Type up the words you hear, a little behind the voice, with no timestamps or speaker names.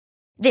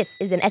This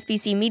is an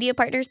SBC Media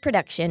Partners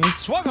production.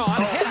 Swung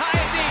on, hit high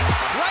and deep,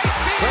 right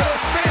field.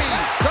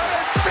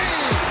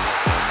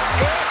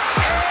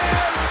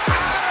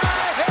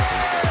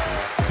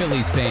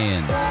 Phillies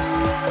fans,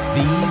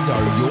 these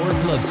are your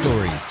glove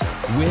stories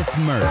with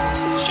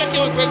Murph. Check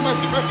in with Greg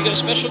Murphy. Murphy, got a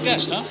special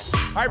guest, huh?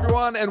 Hi,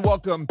 everyone, and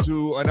welcome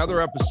to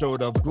another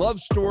episode of Glove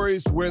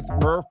Stories with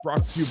Murph,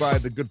 brought to you by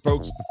the good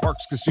folks at the Parx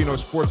Casino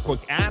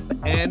Sportsbook app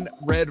and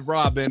Red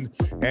Robin.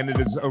 And it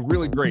is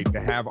really great to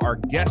have our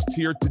guest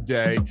here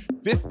today.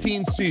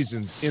 15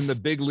 seasons in the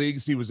big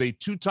leagues. He was a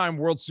two-time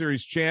World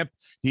Series champ.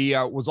 He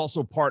was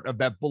also part of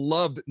that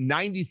beloved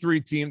 93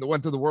 team that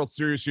went to the World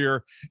Series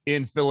here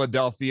in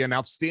Philadelphia. An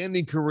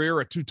outstanding career,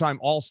 a two-time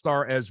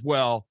All-Star as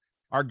well.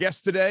 Our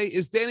guest today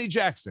is Danny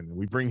Jackson.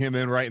 We bring him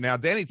in right now.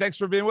 Danny, thanks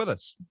for being with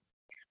us.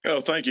 Oh,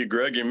 thank you,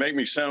 Greg. You make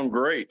me sound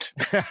great.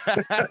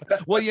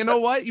 Well, you know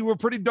what? You were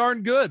pretty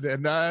darn good,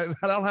 and I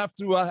don't have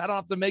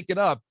to make it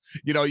up.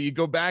 You know, you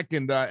go back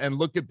and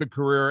look at the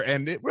career,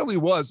 and it really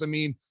was. I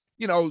mean,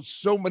 you know,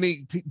 so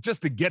many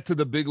just to get to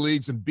the big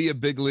leagues and be a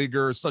big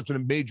leaguer is such a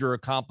major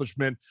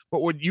accomplishment.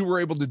 But what you were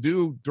able to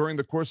do during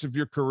the course of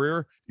your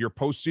career, your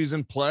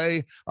postseason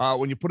play,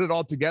 when you put it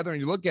all together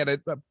and you look at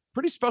it, a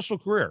pretty special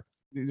career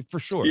for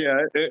sure.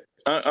 Yeah,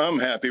 I'm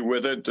happy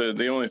with it.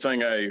 The only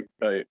thing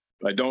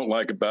I don't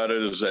like about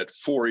it is that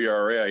 4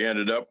 ERA I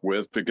ended up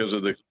with because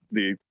of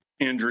the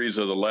injuries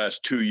of the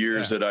last 2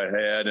 years that I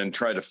had, and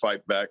tried to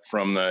fight back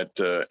from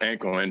that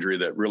ankle injury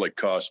that really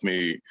cost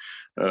me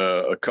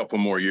a couple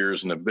more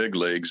years in the big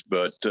leagues.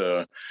 But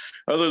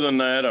other than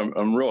that,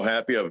 I'm real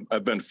happy.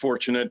 I've been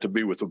fortunate to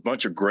be with a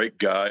bunch of great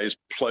guys,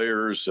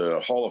 players,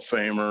 Hall of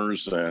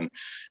Famers,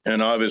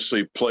 and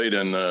obviously played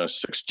in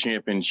 6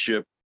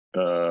 championship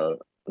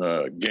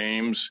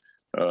games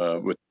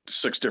with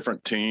 6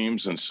 different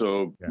teams. And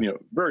so, you know,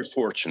 very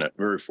fortunate.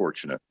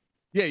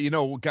 Yeah, you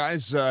know,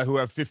 guys who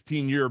have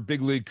 15-year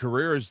big league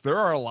careers, there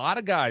are a lot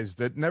of guys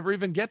that never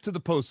even get to the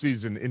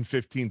postseason in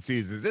 15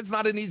 seasons. It's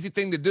not an easy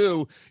thing to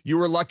do. You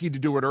were lucky to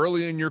do it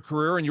early in your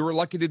career, and you were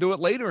lucky to do it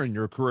later in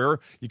your career.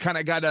 You kind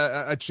of got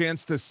a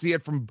chance to see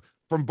it from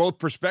both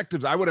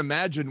perspectives. I would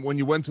imagine when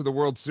you went to the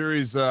World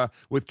Series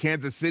with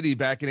Kansas City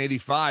back in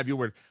 '85,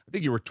 I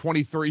think you were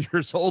 23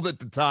 years old at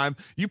the time.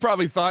 You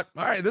probably thought,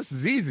 all right, this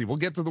is easy. We'll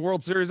get to the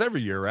World Series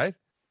every year, right?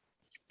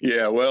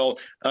 Yeah, well,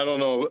 I don't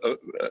know.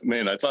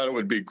 I thought it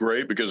would be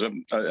great because I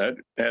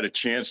had a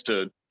chance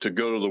to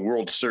go to the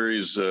World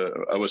Series.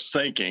 I was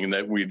thinking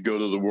that we'd go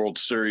to the World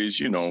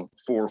Series,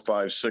 4,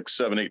 5, 6,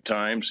 7, 8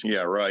 times.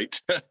 Yeah,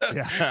 right.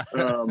 Yeah.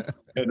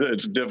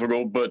 It's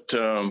difficult, but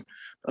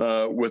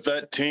with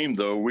that team,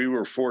 though, we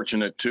were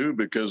fortunate too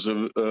because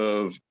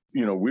of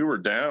we were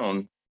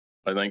down,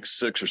 I think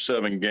 6 or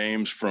 7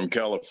 games from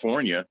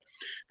California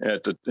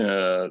at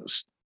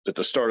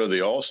the start of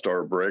the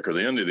All-Star break, or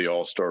the end of the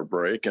All-Star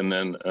break. And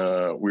then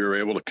we were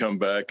able to come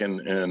back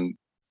and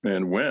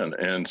win.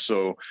 And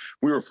so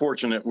we were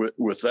fortunate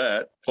with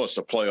that, plus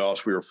the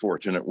playoffs we were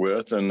fortunate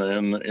with, and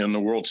in the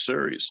World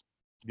Series.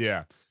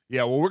 Yeah.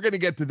 Yeah. Well, we're going to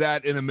get to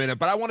that in a minute,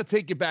 but I want to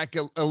take you back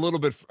a little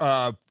bit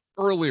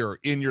earlier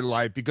in your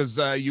life, because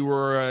you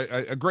were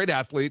a great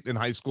athlete in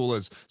high school,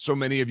 as so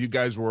many of you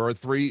guys were.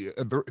 Three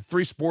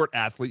sport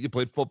athlete. You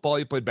played football,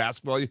 you played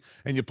basketball,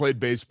 and you played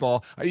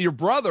baseball. Your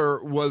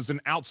brother was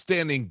an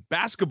outstanding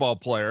basketball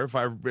player, if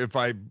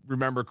I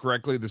remember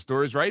correctly the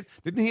stories, right?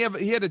 Didn't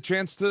he had a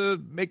chance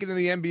to make it in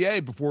the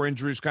NBA before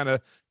injuries kind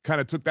of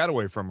took that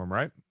away from him,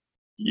 right?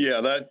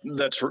 Yeah,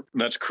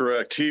 that's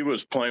correct. He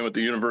was playing with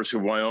the University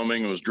of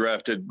Wyoming and was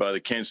drafted by the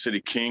Kansas City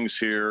Kings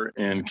here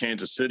in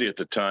Kansas City at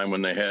the time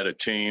when they had a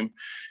team.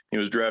 He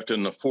was drafted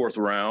in the 4th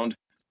round.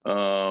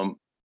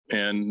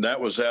 And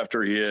that was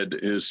after he had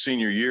his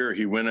senior year.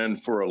 He went in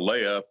for a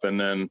layup and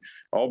then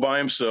all by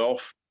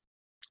himself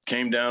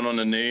came down on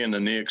the knee, and the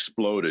knee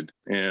exploded.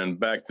 And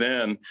back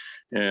then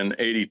in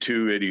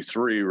 82,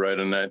 83, right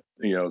in that,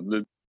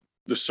 the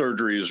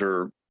surgeries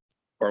are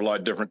a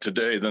lot different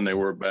today than they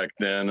were back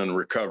then, and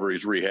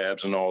recoveries,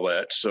 rehabs, and all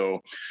that.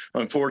 So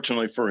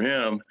unfortunately for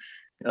him,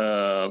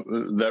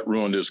 that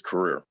ruined his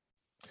career.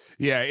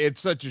 Yeah, it's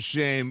such a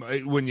shame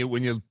when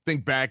you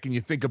think back and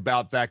you think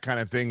about that kind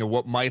of thing and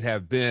what might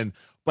have been.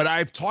 But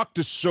I've talked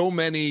to so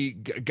many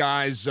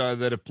guys that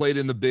have played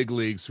in the big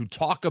leagues who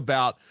talk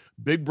about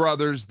big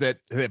brothers that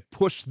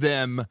pushed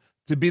them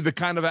to be the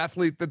kind of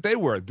athlete that they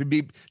were.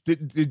 Did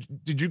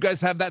you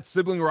guys have that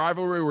sibling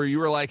rivalry where you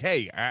were like,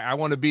 hey, I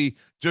want to be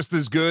just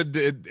as good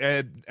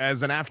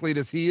as an athlete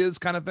as he is,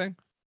 kind of thing?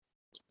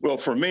 Well,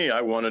 for me,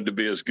 I wanted to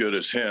be as good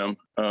as him.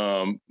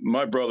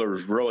 My brother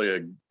was really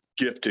a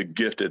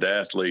gifted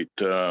athlete.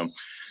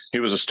 He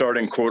was a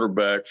starting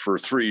quarterback for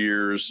 3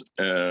 years,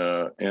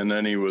 and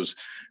then he was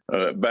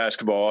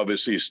basketball.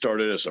 Obviously, he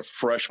started as a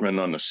freshman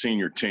on the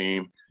senior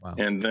team. Wow.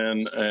 And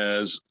then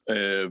as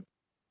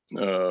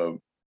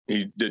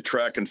he did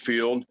track and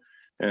field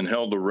and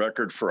held the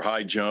record for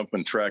high jump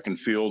and track and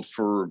field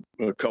for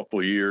a couple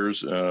of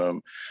years.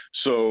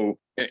 So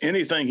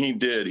anything he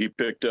did, he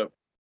picked up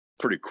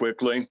pretty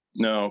quickly.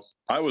 Now,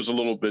 I was a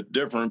little bit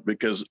different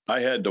because I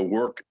had to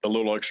work a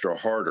little extra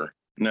harder.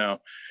 Now,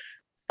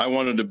 I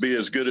wanted to be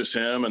as good as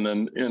him,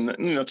 and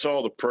it's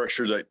all the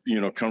pressure that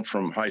come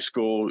from high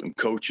school and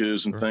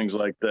coaches and things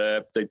like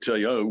that. They tell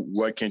you, "Oh,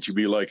 why can't you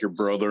be like your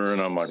brother?"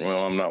 And I'm like,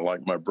 "Well, I'm not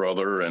like my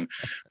brother."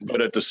 But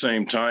at the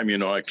same time,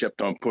 I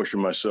kept on pushing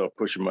myself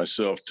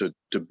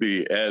to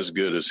be as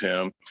good as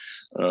him,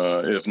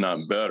 if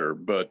not better.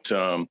 But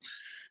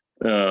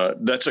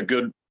that's a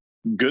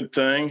good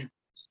thing.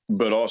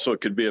 But also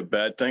it could be a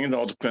bad thing. It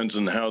all depends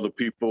on how the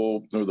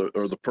people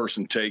or the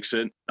person takes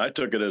it. I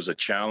took it as a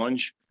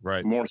challenge,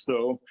 right? More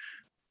so.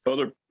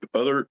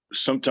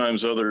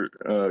 Sometimes other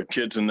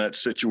kids in that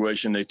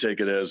situation, they take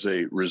it as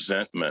a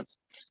resentment.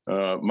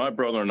 My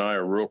brother and I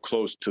are real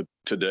close to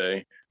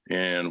today,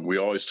 and we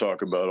always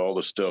talk about all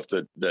the stuff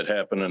that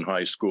happened in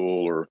high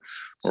school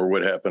or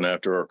what happened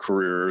after our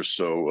careers.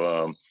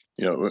 So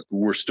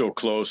we're still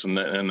close, and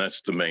that's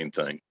the main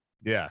thing.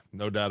 Yeah,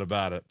 no doubt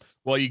about it.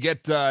 Well, you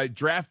get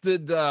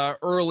drafted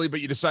early,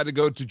 but you decide to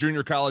go to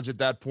junior college at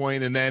that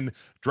point, and then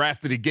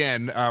drafted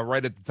again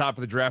right at the top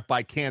of the draft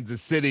by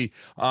Kansas City.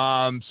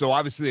 So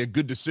obviously a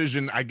good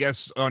decision, I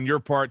guess, on your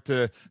part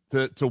to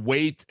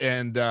wait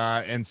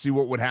and see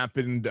what would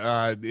happen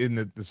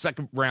in the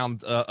second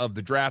round of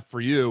the draft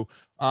for you.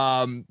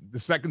 The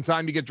second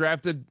time you get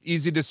drafted,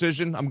 easy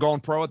decision. I'm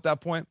going pro at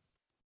that point.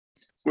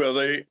 Well,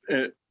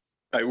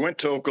 I went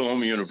to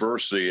Oklahoma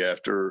University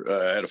after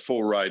I had a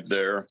full ride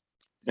there,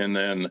 and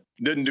then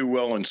didn't do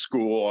well in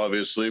school,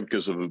 obviously,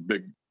 because of a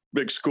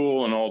big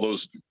school and all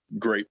those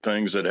great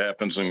things that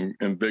happens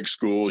in big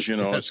schools.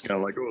 Yes. It's kind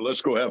of like, oh,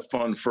 let's go have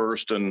fun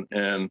first, and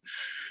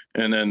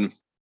then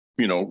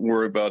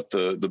worry about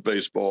the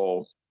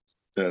baseball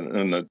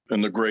and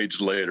the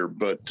grades later.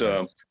 But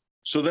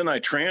so then I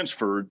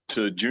transferred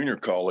to junior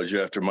college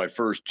after my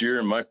first year,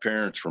 and my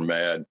parents were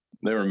mad.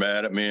 They were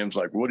mad at me. I was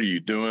like, "What are you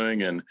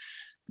doing?"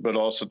 But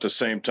also at the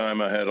same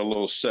time, I had a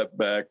little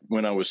setback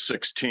when I was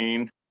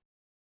 16.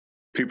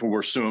 People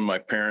were suing my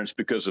parents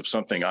because of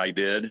something I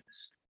did.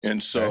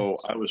 And so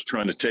I was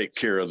trying to take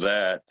care of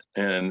that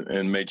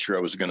and made sure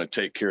I was going to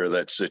take care of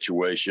that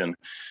situation.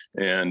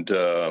 And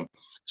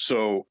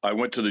so I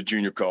went to the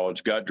junior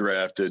college, got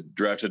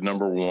drafted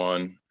number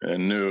 1,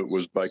 and knew it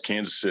was by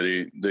Kansas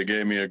City. They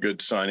gave me a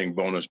good signing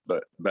bonus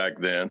back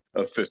then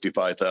of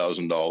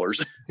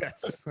 $55,000.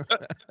 Yes.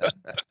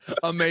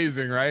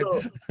 Amazing, right?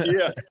 So,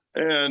 yeah.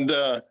 And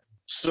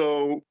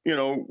so,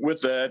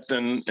 with that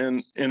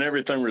and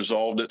everything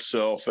resolved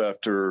itself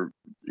after,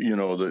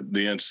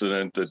 the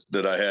incident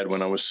that I had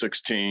when I was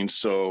 16.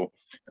 So,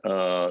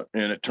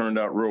 and it turned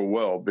out real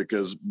well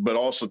but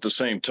also at the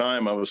same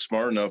time, I was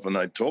smart enough, and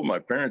I told my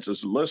parents, I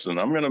said, "Listen,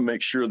 I'm going to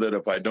make sure that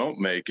if I don't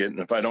make it, and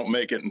if I don't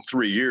make it in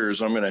 3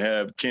 years, I'm going to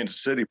have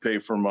Kansas City pay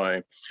for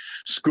my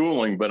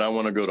schooling, but I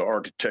want to go to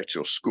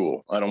architectural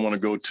school. I don't want to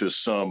go to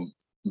some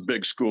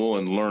big school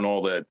and learn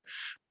all that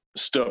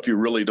stuff you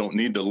really don't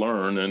need to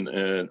learn,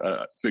 and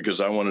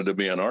because I wanted to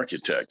be an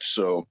architect."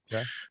 So,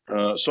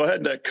 so I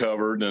had that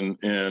covered,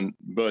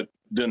 but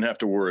didn't have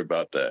to worry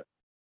about that.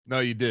 No,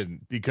 you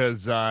didn't,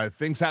 because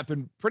things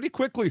happen pretty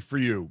quickly for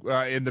you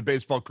in the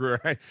baseball career.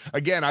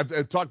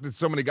 I've talked to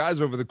so many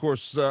guys over the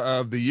course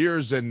of the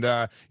years,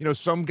 and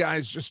some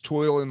guys just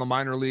toil in the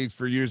minor leagues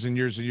for years and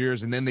years and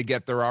years, and then they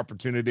get their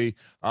opportunity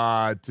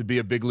to be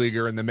a big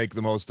leaguer, and they make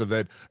the most of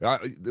it.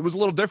 It was a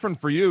little different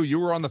for you. You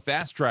were on the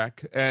fast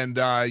track, and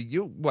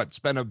you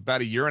spent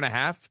about a year and a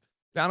half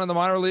down in the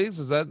minor leagues.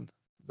 Is that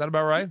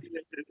about right?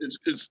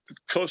 It's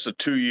close to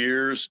 2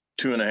 years,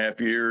 2.5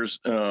 years,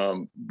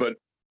 but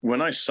when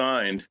I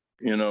signed,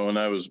 and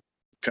I was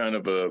kind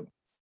of a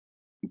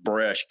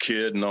brash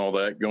kid and all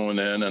that going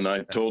in, and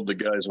I told the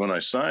guys when I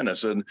signed, I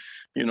said,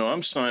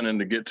 I'm signing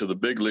to get to the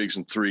big leagues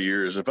in 3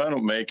 years. If I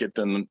don't make it,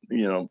 then,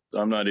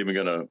 I'm not even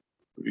going to,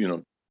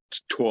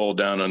 toil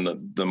down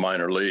in the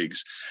minor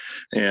leagues.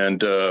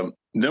 And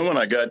then when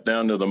I got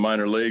down to the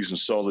minor leagues and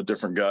saw the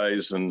different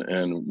guys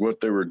and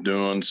what they were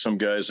doing, some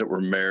guys that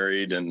were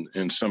married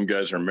and some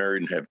guys are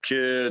married and have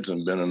kids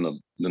and been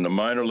in the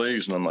minor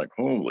leagues. And I'm like,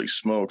 holy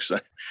smokes.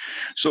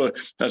 So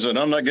I said,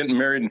 I'm not getting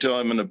married until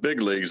I'm in the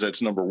big leagues.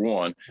 That's number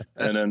 1.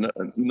 And then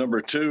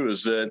number 2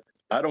 is that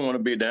I don't want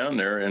to be down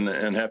there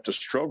and have to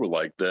struggle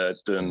like that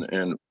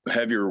and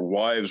have your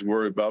wives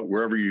worry about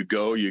wherever you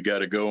go, you got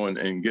to go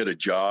and get a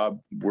job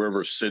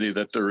wherever city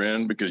that they're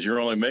in, because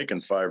you're only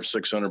making $500 or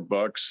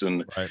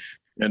 $600.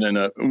 And then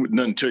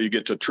until you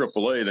get to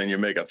AAA, then you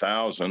make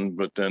 1,000.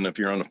 But then if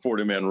you're on a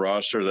 40-man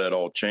roster, that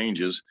all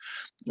changes.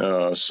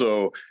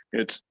 So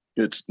it's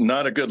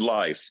not a good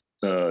life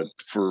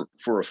for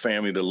a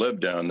family to live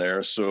down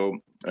there. So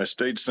I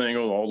stayed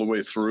single all the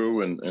way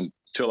through and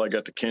till I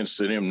got to Kansas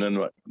City, and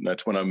then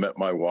that's when I met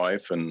my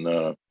wife.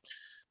 And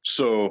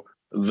so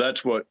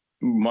that's what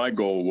my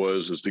goal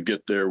was, is to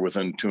get there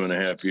within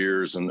 2.5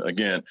 years. And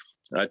again,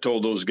 I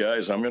told those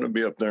guys, I'm going to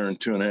be up there in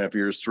 2.5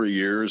 years, 3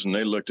 years. And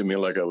they looked at me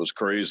like I was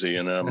crazy.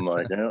 And I'm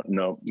like,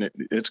 no,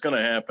 it's going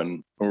to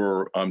happen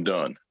or I'm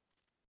done.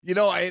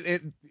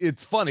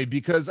 It's funny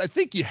because I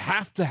think you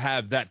have to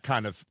have that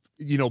kind of,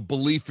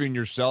 belief in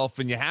yourself,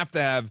 and you have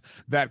to have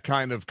that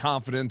kind of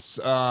confidence.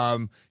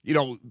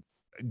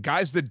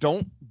 guys that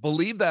don't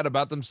believe that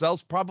about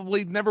themselves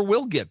probably never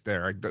will get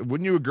there.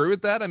 Wouldn't you agree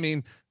with that? I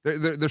mean,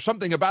 there's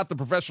something about the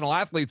professional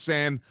athlete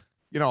saying,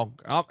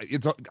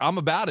 I'm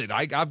about it.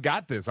 I've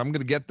got this. I'm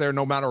going to get there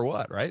no matter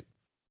what, right?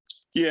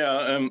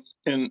 Yeah,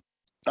 and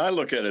I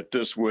look at it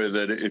this way,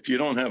 that if you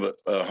don't have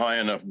a high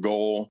enough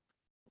goal,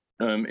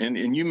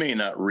 and you may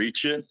not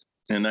reach it,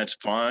 and that's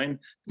fine,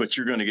 but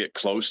you're going to get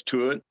close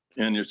to it,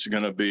 and it's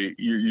going to be,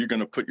 you're going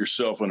to put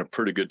yourself in a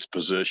pretty good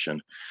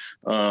position.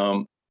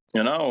 And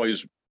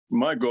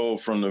my goal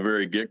from the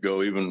very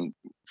get-go, even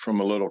from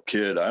a little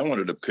kid, I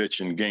wanted to pitch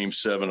in Game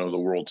 7 of the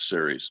World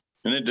Series.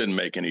 And it didn't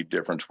make any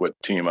difference what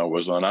team I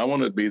was on. I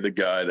wanted to be the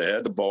guy that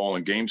had the ball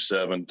in Game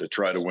 7 to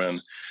try to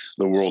win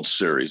the World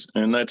Series.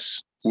 And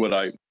that's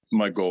what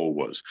my goal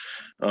was.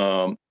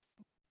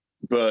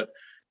 But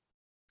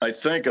I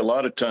think a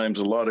lot of times,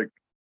 a lot of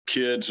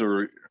kids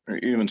or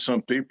even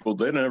some people,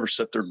 they never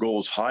set their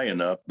goals high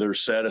enough. They're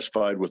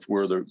satisfied with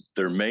where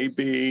there may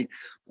be,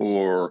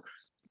 or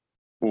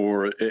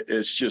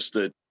it's just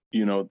that,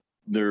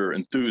 their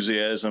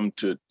enthusiasm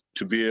to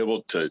be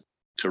able to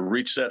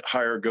reach that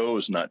higher goal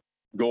is not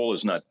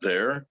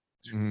there.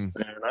 Mm-hmm.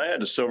 And I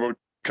had several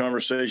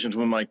conversations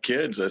with my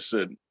kids. I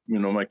said,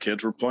 my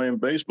kids were playing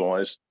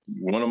baseball.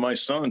 One of my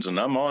sons, and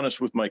I'm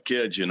honest with my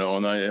kids, and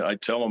I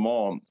tell them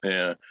all.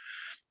 And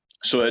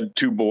so I had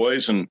 2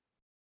 boys, and,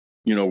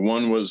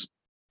 one was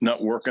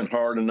not working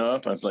hard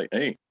enough. I was like,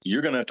 hey,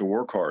 you're going to have to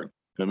work hard.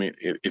 I mean,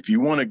 if you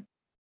want to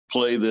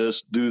play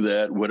this, do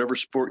that, whatever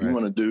sport you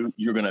want to do,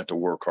 you're going to have to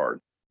work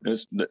hard.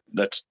 That's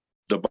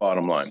the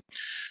bottom line.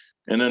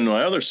 And then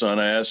my other son,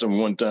 I asked him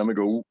one time, I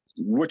go,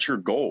 what's your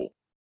goal?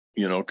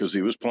 Because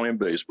he was playing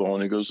baseball,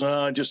 and he goes,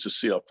 just to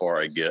see how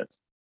far I get.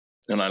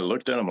 And I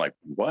looked at him like,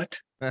 what?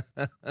 I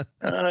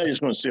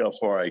just want to see how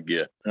far I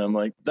get. And I'm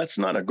like, that's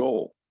not a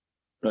goal.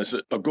 And I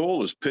said, a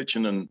goal is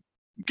pitching in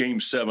Game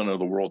 7 of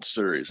the World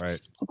Series.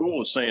 Right. A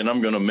goal is saying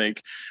I'm going to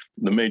make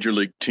the major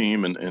league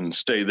team and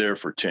stay there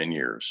for 10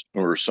 years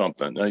or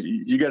something.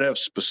 You got to have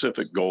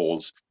specific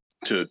goals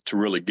to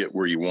really get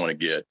where you want to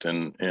get.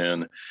 And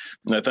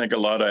I think a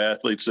lot of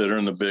athletes that are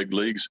in the big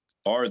leagues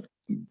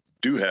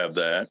do have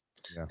that.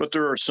 Yeah. But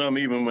there are some,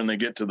 even when they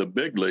get to the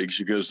big leagues,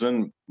 because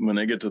then when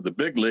they get to the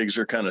big leagues,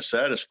 they're kind of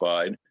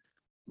satisfied.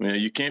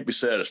 You can't be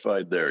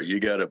satisfied there. You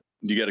got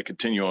to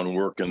continue on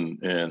working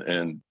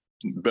and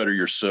better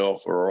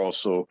yourself, or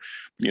also,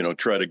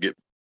 try to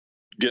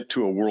get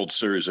to a World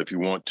Series if you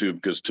want to,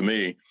 because to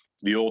me,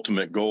 the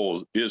ultimate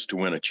goal is to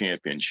win a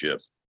championship.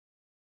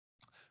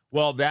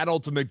 Well, that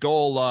ultimate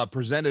goal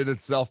presented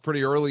itself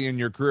pretty early in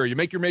your career. You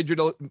make your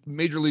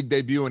major league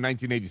debut in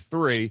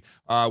 1983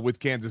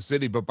 with Kansas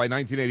City, but by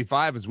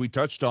 1985, as we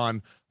touched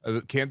on,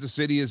 Kansas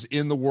City is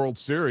in the World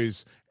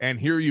Series, and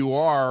here you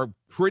are,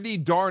 pretty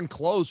darn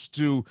close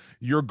to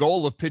your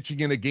goal of pitching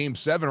in a Game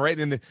 7, right?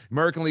 In the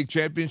American League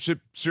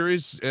Championship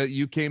Series,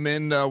 you came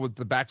in with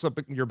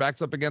your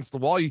backs up against the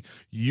wall.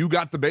 You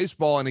got the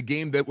baseball in a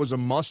game that was a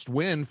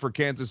must-win for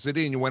Kansas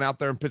City, and you went out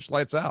there and pitched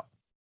lights out.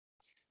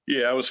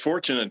 Yeah, I was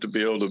fortunate to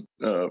be able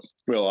to,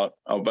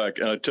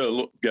 I'll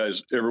tell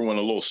everyone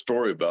a little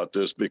story about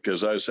this,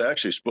 because I was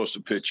actually supposed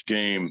to pitch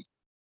Game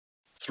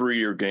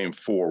 3 or Game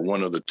 4,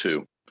 one of the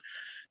two.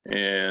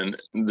 And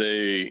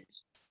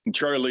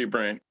Charlie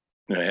Leibrandt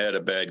had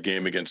a bad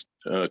game against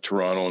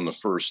Toronto in the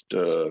first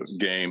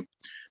game.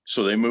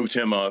 So they moved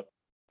him up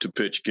to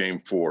pitch Game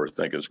 4, I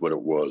think is what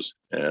it was.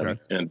 And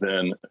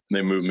then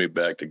they moved me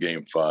back to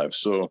Game 5.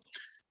 So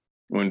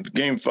when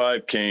Game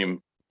 5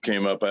 came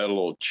up, I had a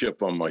little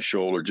chip on my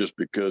shoulder, just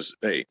because,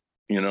 hey,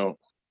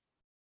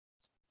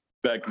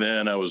 back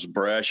then I was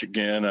brash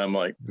again. I'm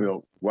like,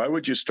 why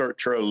would you start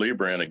Charlie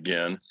Leibrandt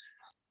again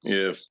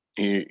if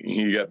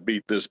he got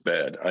beat this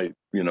bad?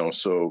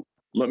 So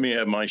let me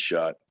have my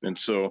shot. And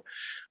so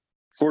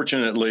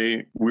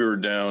fortunately we were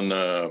down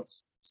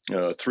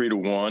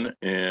 3-1,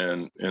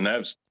 and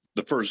that's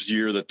the first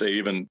year that they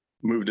even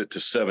moved it to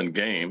 7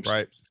 games.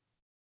 Right.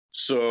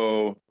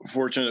 So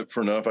fortunate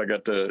enough, I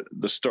got the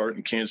start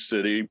in Kansas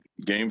City,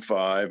 Game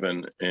 5,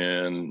 and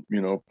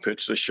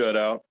pitched a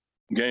shutout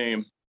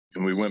game,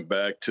 and we went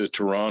back to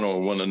Toronto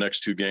and won the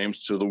next 2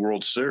 games to the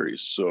World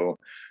Series. So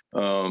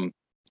I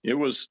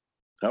was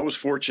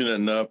fortunate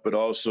enough, but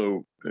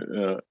also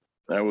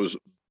I was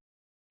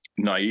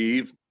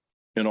naive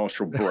and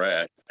also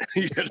brat.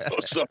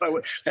 So I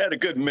had a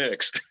good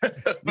mix.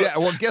 Yeah,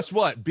 well, guess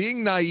what?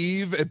 Being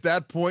naive at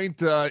that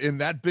point in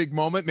that big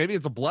moment, maybe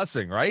it's a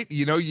blessing, right?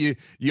 You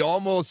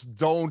almost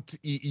don't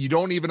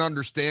even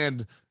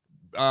understand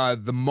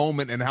the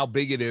moment and how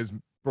big it is.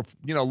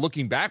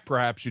 Looking back,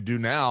 perhaps you do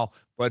now,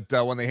 but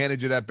when they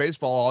handed you that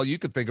baseball, all you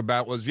could think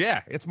about was,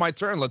 yeah, it's my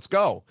turn, let's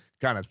go,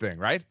 kind of thing,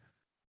 right?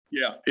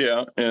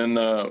 Yeah. And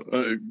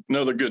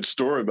another good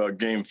story about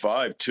Game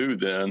 5 too,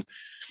 then,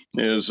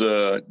 is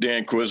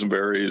Dan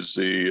Quisenberry is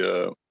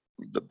the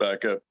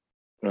backup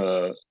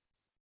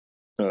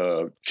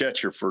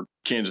catcher for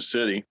Kansas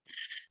City.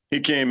 He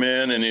came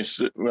in and he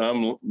said,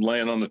 I'm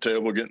laying on the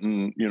table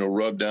getting,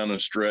 rubbed down and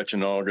stretch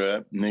and all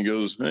that. And he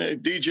goes, hey,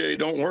 DJ,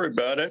 don't worry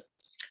about it.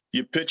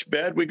 You pitch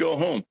bad, we go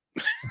home.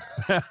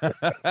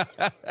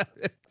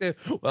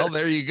 Well,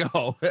 there you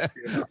go.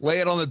 Lay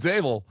it on the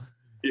table.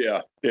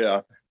 Yeah,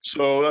 yeah.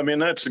 So, I mean,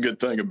 that's the good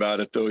thing about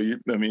it, though.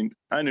 I mean,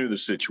 I knew the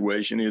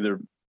situation. Either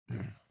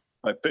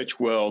I pitch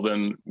well,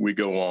 then we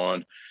go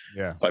on.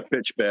 Yeah. If I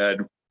pitch bad,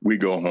 we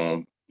go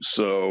home.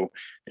 So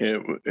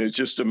it's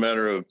just a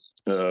matter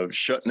of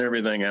shutting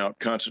everything out,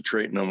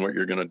 concentrating on what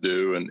you're going to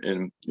do,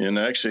 and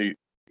actually,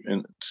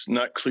 and it's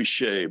not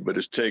cliche, but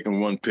it's taking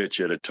one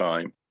pitch at a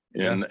time.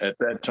 And at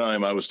that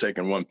time, I was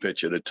taking one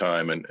pitch at a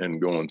time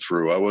and going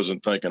through. I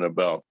wasn't thinking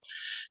about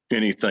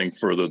anything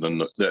further than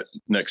that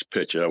next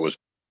pitch I was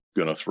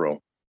going to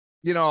throw.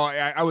 You know,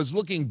 I was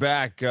looking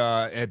back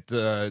at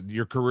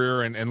your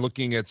career and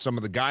looking at some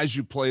of the guys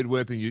you played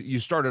with, and you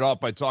started off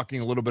by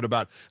talking a little bit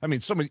about, I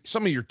mean, some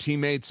of your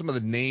teammates, some of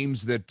the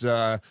names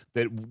that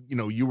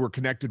you were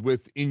connected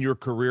with in your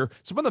career,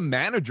 some of the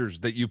managers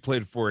that you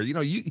played for. You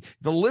know,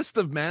 the list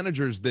of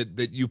managers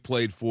that you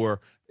played for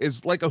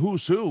is like a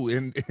who's who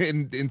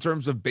in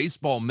terms of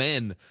baseball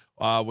men.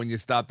 When you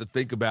stop to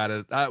think about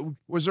it,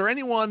 was there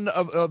anyone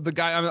of the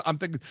guy I'm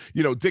thinking,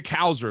 Dick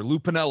Hauser, Lou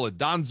Piniella,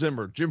 Don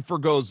Zimmer, Jim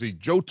Fregosi,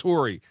 Joe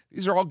Torre?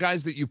 These are all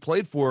guys that you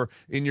played for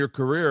in your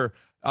career.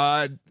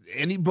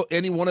 Any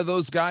one of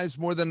those guys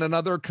more than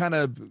another kind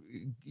of,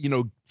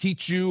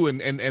 teach you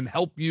and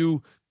help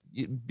you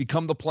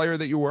become the player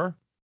that you were?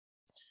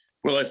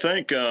 Well, I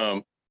think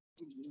and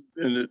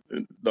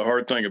the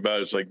hard thing about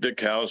it is like Dick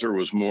Hauser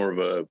was more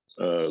of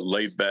a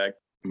laid back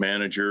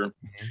manager,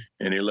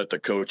 and he let the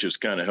coaches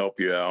kind of help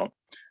you out.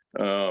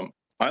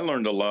 I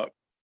learned a lot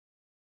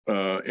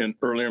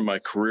earlier in my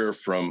career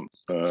from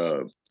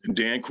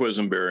Dan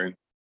Quisenberry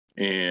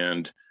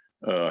and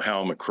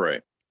Hal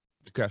McRae.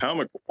 Okay.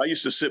 I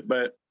used to sit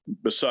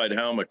beside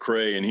Hal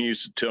McRae, and he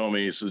used to tell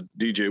me, he says,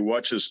 DJ,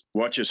 watch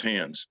his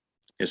hands.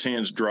 His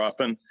hands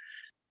dropping.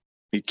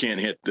 He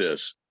can't hit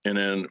this. And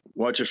then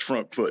watch his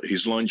front foot.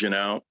 He's lunging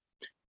out.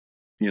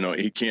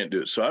 He can't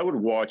do it. So I would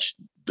watch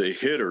the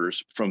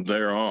hitters from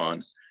there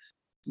on,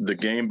 the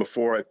game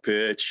before I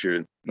pitch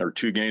or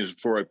 2 games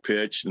before I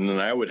pitch. And then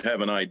I would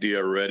have an idea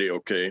already.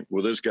 Okay,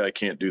 well, this guy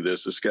can't do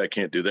this. This guy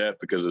can't do that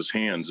because his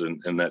hands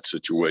in that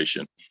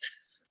situation.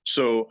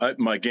 So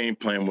my game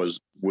plan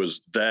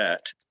was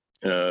that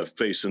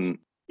facing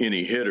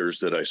any hitters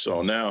that I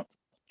saw. Now,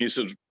 he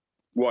says,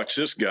 watch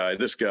this guy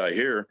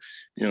here,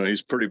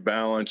 he's pretty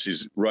balanced.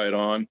 He's right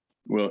on.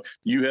 Well,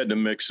 you had to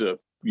mix up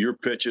your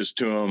pitches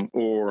to him,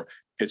 or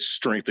it's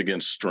strength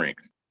against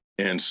strength.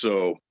 And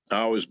so I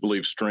always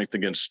believe strength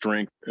against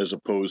strength, as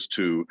opposed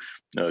to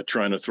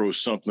trying to throw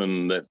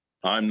something that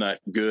I'm not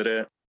good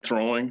at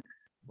throwing,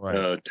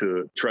 right,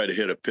 to try to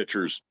hit a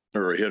pitcher's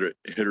or a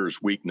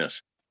hitter's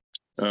weakness.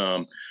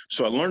 So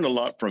I learned a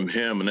lot from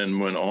him, and then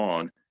went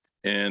on.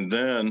 And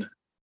then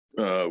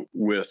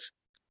with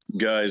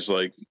guys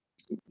like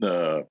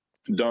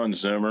Don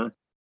Zimmer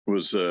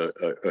was a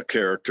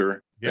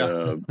character.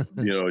 Yeah.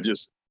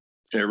 Just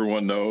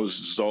everyone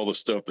knows all the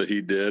stuff that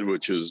he did,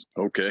 which is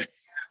okay.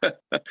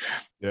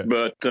 Yeah.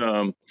 But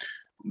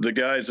the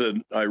guys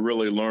that I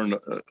really learned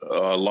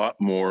a lot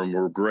more and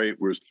were great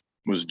was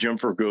Jim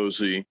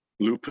Fregosi,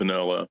 Lou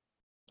Piniella.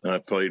 I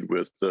played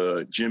with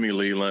Jimmy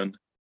Leland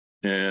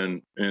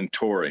and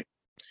Torre. Yeah.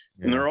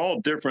 And they're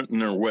all different in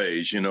their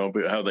ways,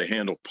 but how they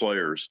handle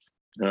players.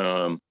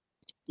 Lou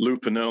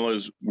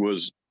Piniella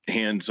was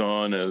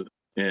hands-on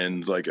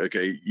and like,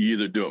 okay, you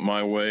either do it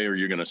my way or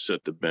you're going to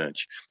sit the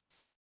bench.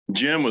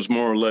 Jim was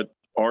more let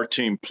our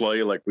team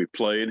play like we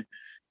played,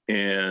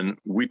 and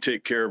we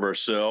take care of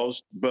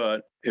ourselves.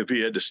 But if he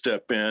had to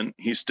step in,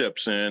 he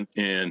steps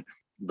in,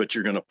 but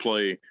you're going to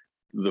play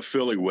the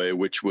Philly way,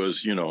 which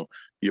was,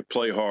 you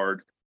play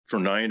hard for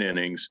 9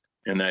 innings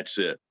and that's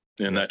it.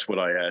 And that's what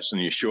I asked.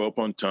 And you show up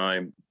on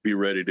time, be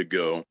ready to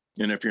go.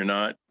 And if you're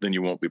not, then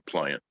you won't be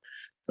playing.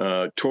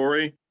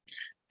 Torre,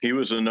 he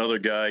was another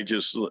guy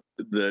just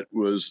that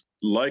was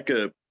like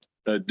a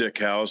Dick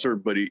Hauser,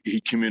 but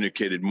he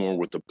communicated more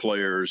with the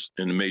players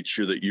and made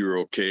sure that you were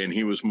okay. And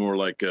he was more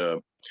like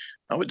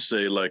I would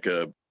say like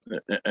an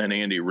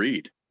Andy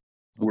Reid.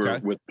 Where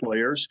with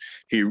players,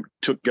 he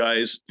took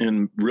guys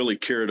and really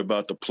cared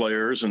about the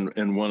players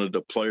and wanted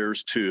the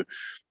players to,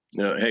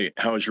 hey,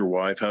 how's your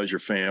wife? How's your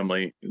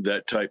family?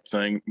 That type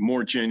thing.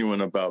 More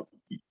genuine about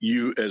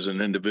you as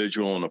an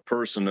individual and a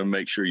person, and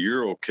make sure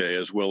you're okay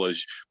as well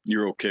as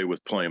you're okay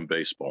with playing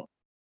baseball.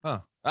 Huh.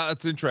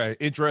 That's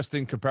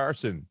interesting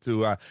comparison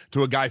to a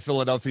guy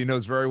Philadelphia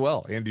knows very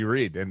well, Andy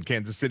Reid, and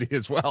Kansas City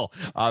as well.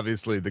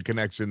 Obviously, the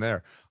connection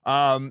there.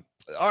 All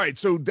right,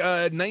 so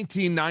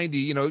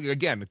 1990.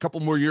 Again, a couple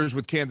more years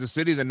with Kansas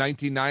City. Then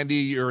 1990,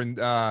 you're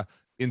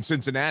in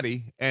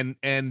Cincinnati, and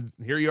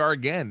here you are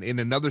again in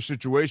another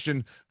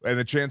situation and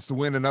a chance to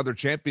win another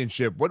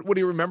championship. What do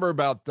you remember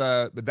about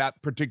that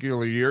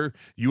particular year?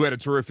 You had a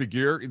terrific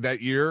year that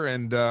year,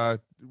 and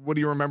what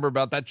do you remember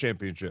about that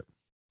championship?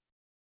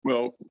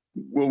 Well,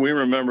 what we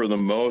remember the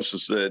most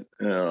is that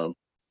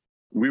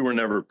we were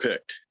never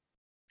picked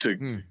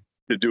to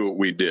do what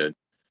we did.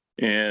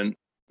 And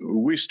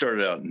we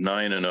started out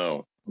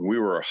 9-0. We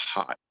were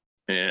hot.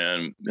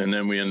 And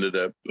then we ended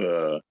up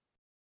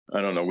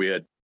I don't know, we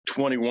had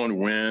 21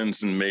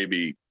 wins and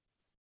maybe,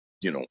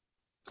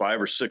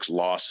 5 or 6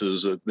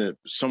 losses,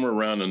 somewhere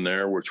around in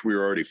there, which we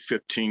were already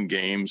 15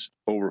 games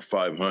over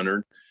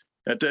 500.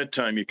 At that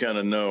time, you kind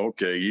of know,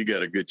 okay, you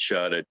got a good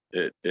shot at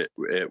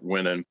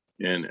winning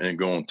and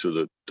going to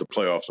the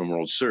playoffs and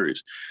World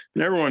Series.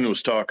 And everyone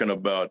was talking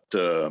about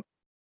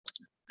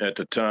at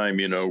the time,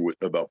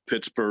 about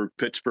Pittsburgh.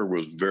 Pittsburgh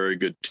was a very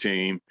good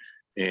team,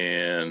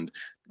 and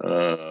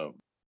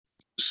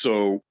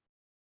so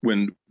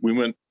when we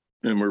went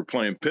and we were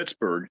playing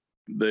Pittsburgh,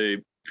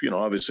 they,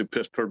 obviously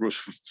Pittsburgh was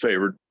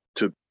favored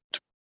to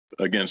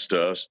against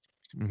us.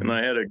 Mm-hmm. And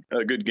I had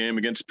a good game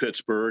against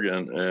Pittsburgh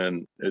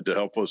and to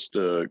help us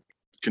to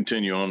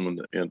continue on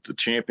with the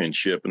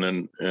championship.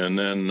 And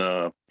then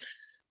the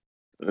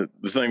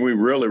thing we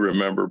really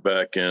remember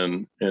back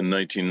in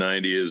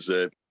 1990 is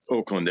that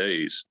Oakland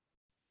A's,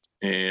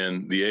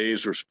 and the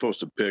A's were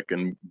supposed to pick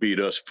and beat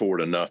us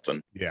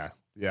 4-0. Yeah.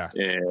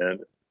 And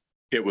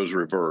it was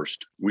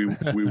reversed. We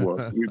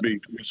won. we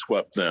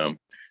swept them.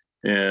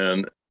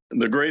 And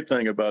the great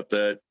thing about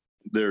that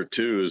there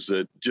too is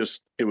that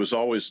it was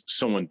always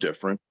someone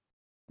different.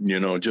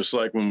 Just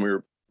like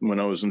when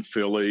I was in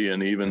Philly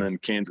and even in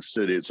Kansas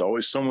City, it's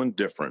always someone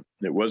different.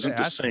 It wasn't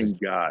the same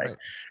guy. Right.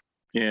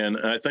 And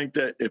I think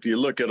that if you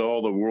look at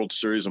all the World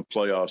Series and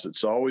playoffs,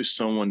 it's always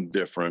someone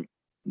different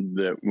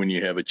that when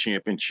you have a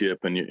championship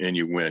and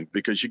you win,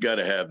 because you got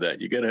to have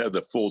that. You got to have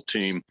the full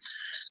team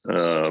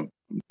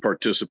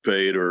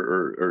participate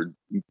or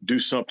do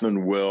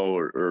something well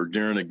or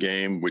during a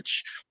game,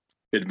 which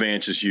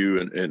advances you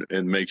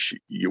and makes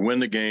you win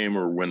the game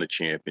or win the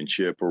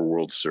championship or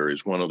World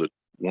Series, one of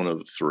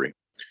the three.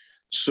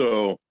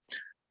 So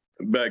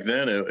back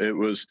then it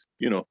was,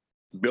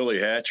 Billy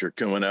Hatcher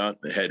coming out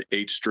and had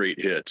 8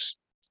 straight hits.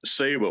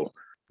 Sabo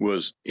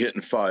was hitting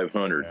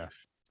 500. Yeah.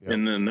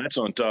 And then that's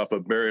on top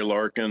of Barry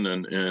Larkin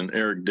and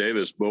Eric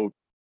Davis both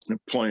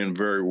playing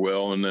very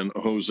well, and then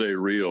Jose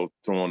Rio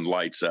throwing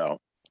lights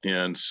out.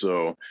 And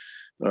so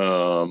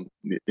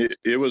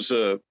it was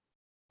a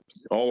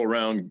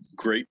all-around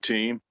great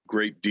team,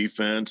 great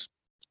defense.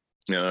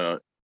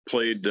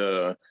 Played,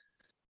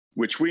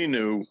 which we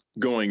knew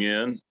going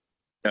in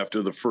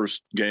after the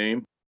first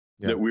game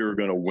that we were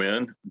going to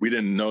win. We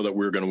didn't know that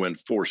we were going to win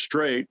 4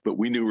 straight, but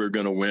we knew we were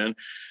going to win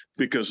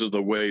because of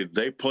the way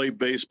they played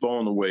baseball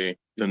and the way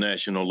the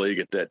National League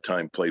at that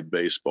time played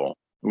baseball.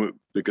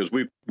 Because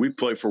we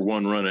play for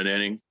 1 run an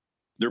inning,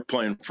 they're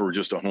playing for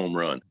just a home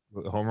run.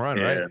 A home run,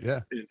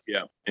 right?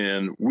 Yeah.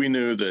 And we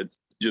knew that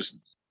just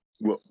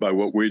by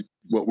what we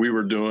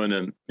were doing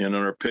and on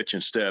our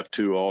pitching staff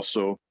too,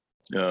 also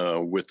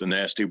with the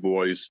Nasty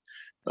Boys,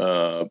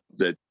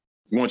 that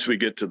once we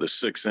get to the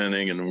 6th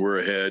inning and we're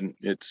ahead,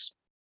 it's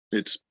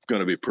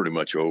going to be pretty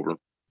much over.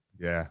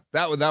 Yeah,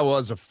 that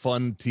was a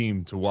fun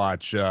team to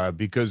watch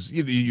because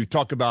you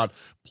talk about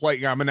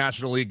playing. I'm a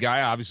National League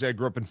guy. Obviously, I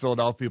grew up in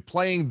Philadelphia.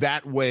 Playing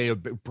that way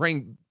of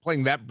playing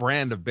that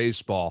brand of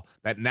baseball,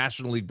 that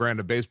National League brand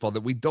of baseball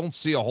that we don't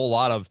see a whole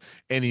lot of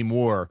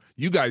anymore.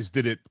 You guys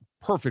did it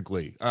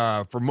perfectly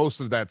for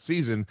most of that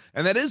season,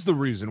 and that is the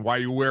reason why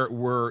you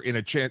were in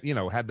a chance,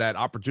 had that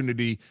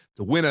opportunity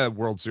to win a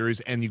World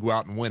Series and you go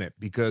out and win it,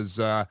 because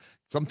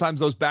sometimes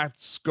those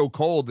bats go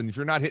cold, and if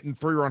you're not hitting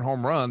 3-run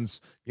home runs,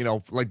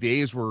 like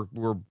the A's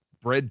were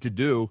bred to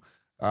do,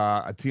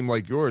 a team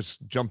like yours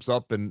jumps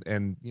up and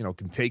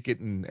can take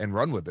it and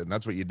run with it, and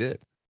that's what you did.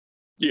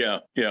 Yeah,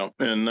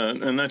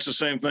 and that's the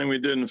same thing we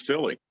did in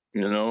Philly,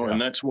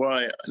 and that's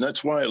why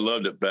I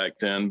loved it back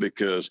then,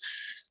 because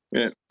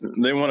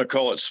they want to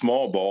call it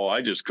small ball.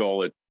 I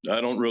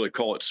don't really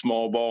call it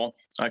small ball.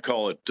 I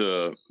call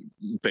it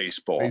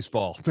baseball.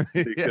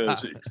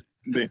 Because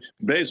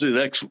basically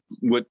that's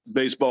what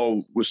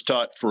baseball was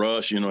taught for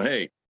us.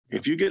 Hey,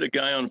 if you get a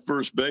guy on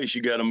first base,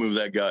 you got to move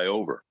that guy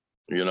over,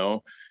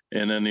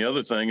 And then the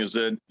other thing is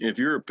that if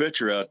you're a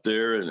pitcher out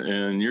there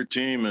and your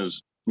team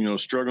is,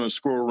 struggling to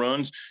score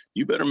runs,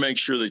 you better make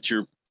sure that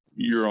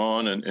you're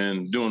on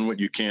and doing what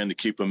you can to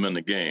keep them in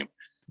the game.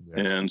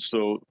 Yeah. And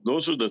so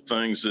those are the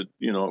things that,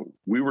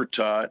 we were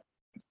taught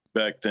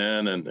back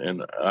then.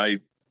 And I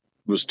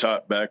was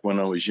taught back when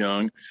I was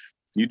young.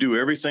 You do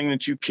everything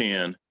that you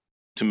can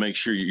to make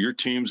sure your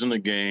team's in the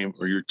game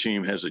or your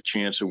team has a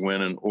chance of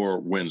winning or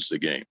wins the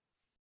game.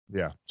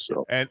 Yeah.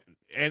 So,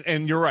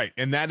 and you're right.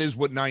 And that is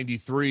what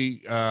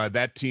 93,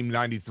 that team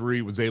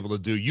 93 was able to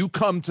do. You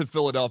come to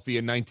Philadelphia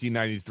in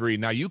 1993.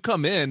 Now you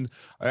come in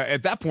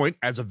at that point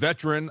as a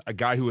veteran, a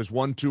guy who has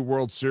won 2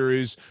 World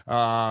Series.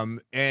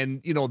 And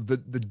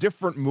the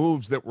different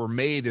moves that were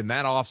made in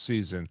that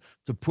offseason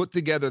to put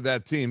together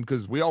that team,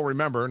 because we all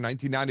remember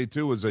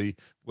 1992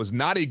 was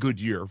not a good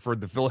year for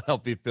the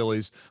Philadelphia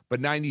Phillies, but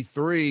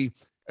 93,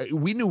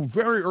 we knew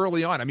very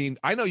early on. I mean,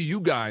 I know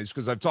you guys,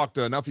 because I've talked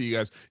to enough of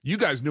you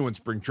guys knew in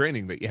spring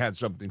training that you had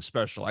something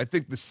special. I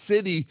think the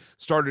city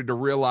started to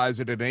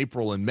realize it in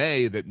April and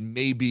May that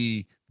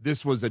maybe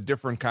this was a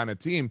different kind of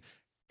team.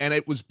 And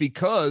it was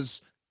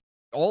because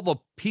all the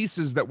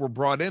pieces that were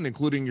brought in,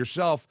 including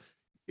yourself,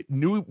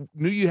 knew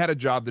you had a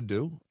job to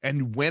do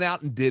and went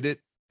out and did it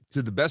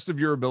to the best of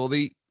your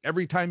ability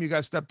every time you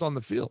guys stepped on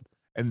the field.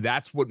 And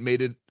that's what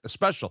made it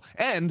special.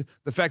 And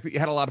the fact that you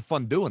had a lot of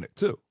fun doing it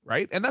too,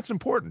 right? And that's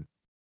important.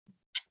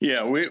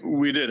 Yeah,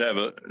 we did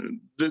have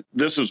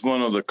this was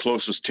one of the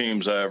closest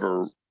teams I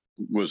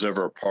was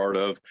ever a part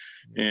of.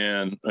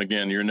 And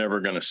again, you're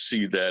never going to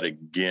see that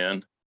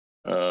again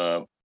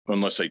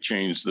unless they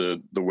change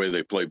the way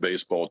they play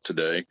baseball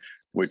today,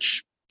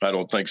 which I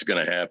don't think is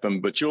going to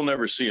happen. But you'll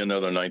never see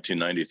another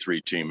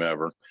 1993 team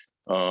ever.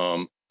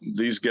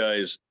 These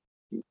guys,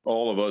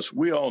 all of us,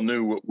 we all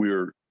knew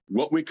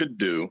what we could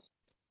do,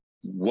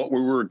 what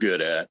we were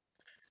good at,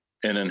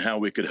 and then how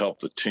we could help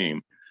the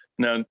team.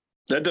 Now,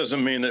 that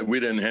doesn't mean that we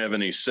didn't have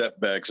any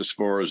setbacks as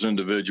far as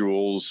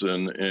individuals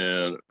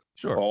and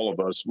sure. All of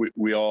us.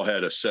 We all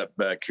had a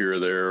setback here or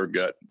there,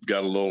 got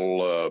a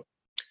little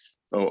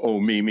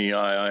me,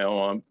 I,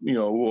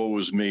 woe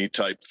was me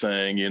type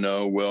thing,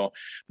 Well,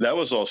 that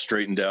was all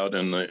straightened out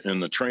in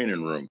the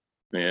training room.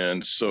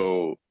 And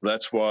so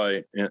that's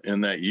why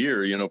in that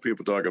year,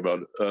 people talk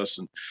about us,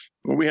 and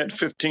we had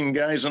 15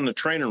 guys in the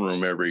training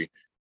room every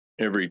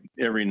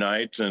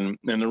night. And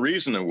the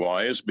reason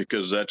why is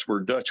because that's where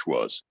Dutch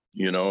was.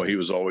 He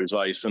was always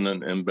icing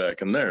and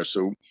back in there.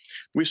 So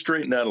we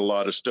straightened out a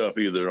lot of stuff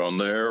either on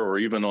there or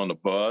even on the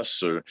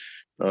bus, or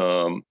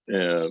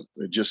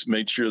just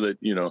made sure that,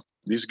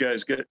 these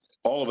guys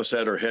all of us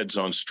had our heads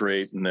on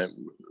straight, and that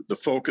the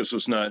focus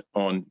was not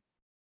on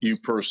you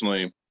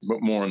personally,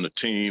 but more on the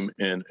team,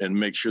 and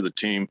make sure the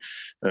team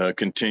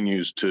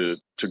continues to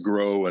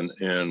grow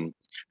and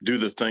do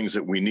the things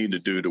that we need to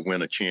do to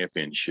win a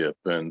championship.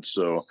 And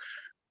so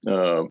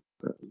the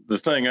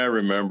thing I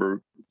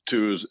remember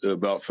too is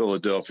about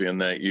Philadelphia in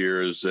that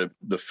year is that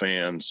the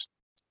fans,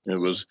 it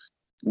was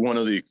one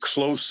of the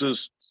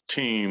closest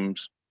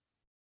teams,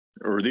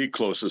 or the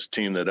closest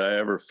team that I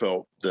ever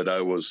felt that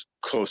I was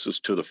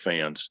closest to the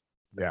fans.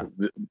 Yeah.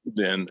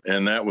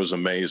 And that was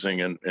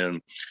amazing.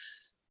 And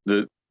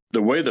the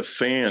way the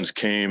fans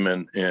came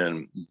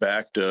and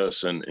backed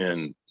us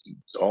and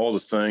all the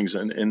things.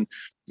 And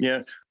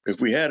yeah,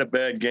 if we had a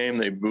bad game,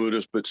 they booed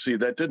us. But see,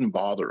 that didn't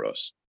bother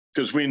us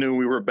because we knew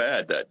we were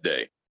bad that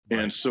day.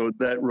 Right. And so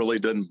that really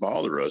didn't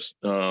bother us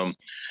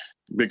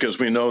because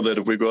we know that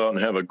if we go out and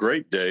have a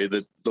great day,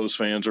 that those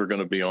fans are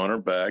going to be on our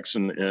backs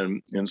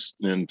and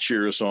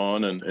cheer us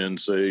on and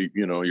say,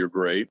 you're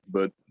great.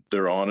 But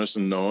they're honest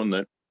and knowing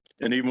that.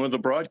 And even with the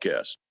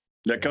broadcast,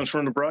 that comes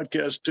from the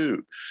broadcast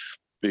too,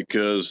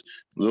 because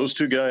those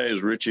two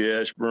guys, Richie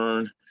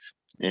Ashburn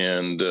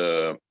and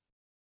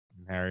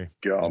Harry,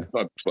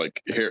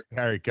 like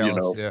Harry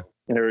Kalas,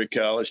 Harry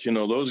Kalas,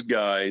 those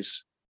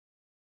guys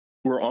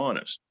were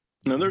honest.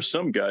 Now there's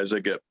some guys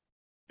that get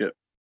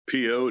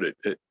PO'd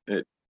at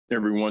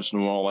every once in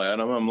a while at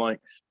them. I'm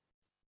like,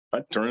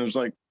 I turn and was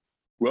like,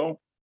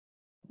 well,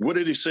 what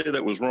did he say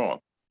that was wrong?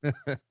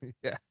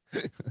 Yeah,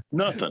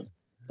 nothing.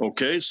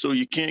 Okay, so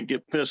you can't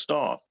get pissed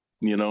off.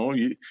 You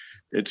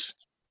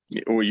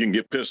can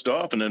get pissed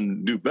off and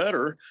then do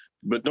better,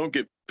 but don't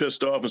get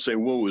pissed off and say,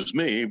 woe is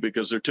me,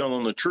 because they're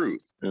telling the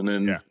truth. And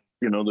then,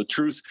 the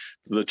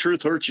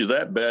truth hurts you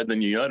that bad,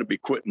 then you ought to be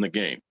quitting the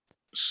game.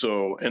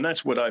 So, and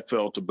that's what I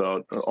felt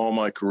about all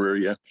my career.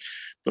 Yeah.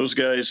 Those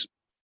guys,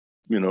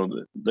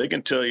 they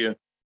can tell you,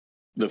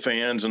 the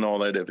fans and all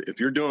that, if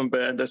you're doing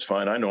bad, that's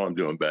fine. I know I'm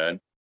doing bad,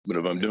 but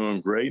if I'm doing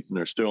great and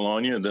they're still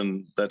on you,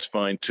 then that's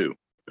fine too.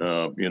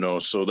 So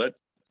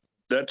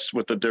that's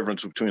what the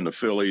difference between the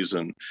Phillies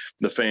and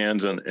the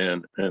fans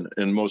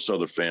and most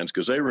other fans,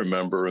 because they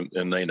remember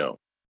and they know.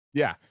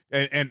 Yeah.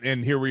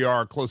 And here we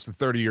are close to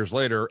 30 years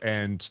later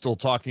and still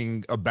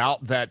talking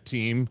about that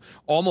team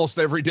almost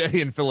every day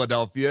in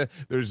Philadelphia.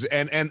 There's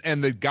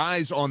and the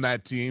guys on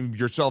that team,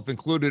 yourself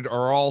included,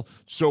 are all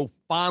so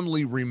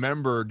fondly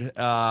remembered.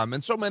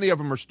 And so many of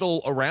them are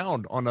still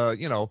around on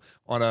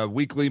a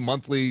weekly,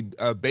 monthly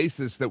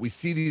basis that we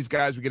see these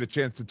guys, we get a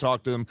chance to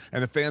talk to them,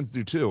 and the fans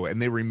do too.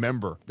 And they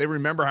remember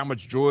how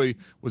much joy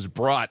was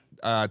brought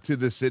to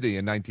the city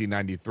in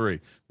 1993.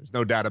 There's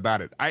no doubt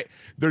about it.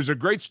 There's a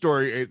great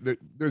story.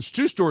 There's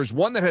two stories.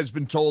 One that has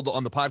been told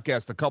on the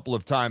podcast a couple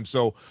of times.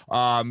 So,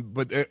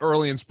 but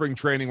early in spring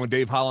training, when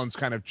Dave Hollins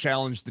kind of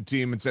challenged the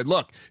team and said,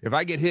 "Look, if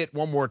I get hit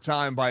one more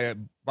time by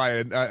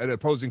an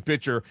opposing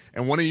pitcher,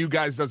 and one of you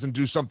guys doesn't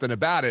do something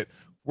about it,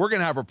 we're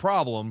going to have a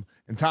problem."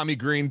 And Tommy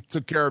Green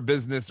took care of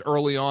business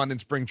early on in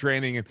spring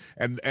training.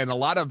 And a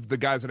lot of the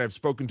guys that I've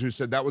spoken to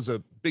said that was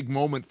a big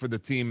moment for the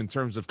team in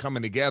terms of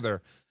coming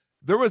together.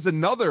 There was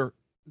another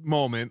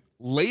moment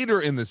later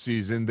in the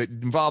season that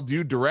involved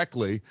you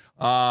directly.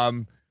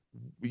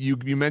 You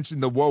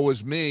mentioned the woe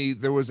is me.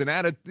 There was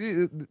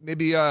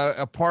maybe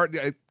a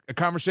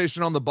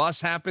conversation on the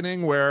bus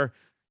happening where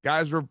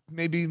guys were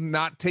maybe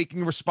not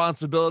taking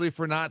responsibility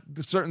for not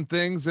certain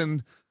things,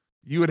 and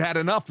you had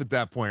enough at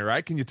that point,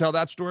 right? Can you tell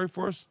that story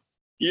for us?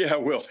 Yeah,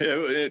 well,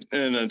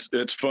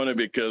 it's funny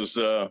because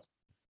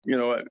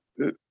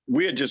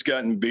we had just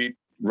gotten beat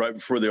right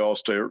before the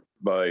All-Star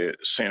by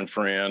San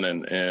Fran,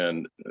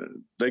 and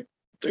they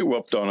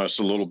whooped on us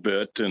a little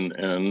bit,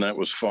 and that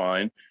was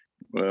fine.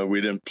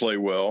 We didn't play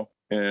well,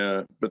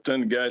 but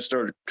then guys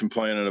started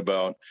complaining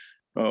about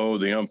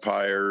the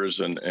umpires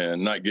and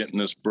not getting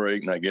this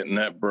break, not getting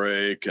that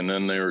break. And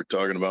then they were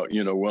talking about,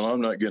 well,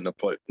 I'm not getting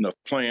enough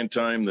playing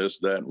time, this,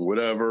 that, and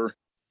whatever.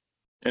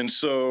 And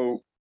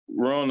so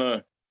we're on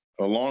a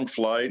long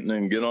flight and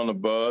then get on the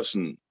bus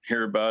and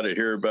hear about it,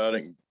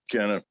 and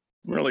kind of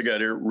really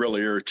got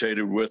really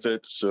irritated with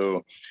it.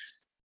 So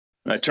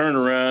I turned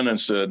around and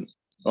said,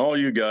 all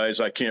you guys,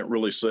 I can't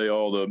really say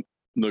all the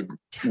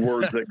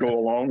words that go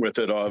along with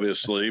it,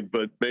 obviously,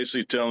 but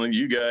basically telling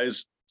you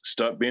guys,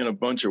 stop being a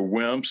bunch of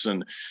wimps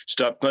and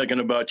stop thinking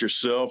about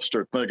yourself,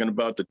 start thinking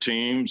about the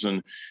teams,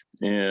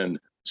 and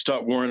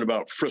stop worrying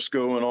about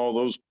Frisco and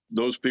all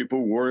those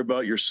people. Worry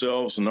about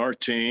yourselves and our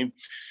team.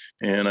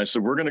 And I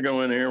said, we're going to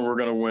go in here and we're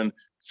going to win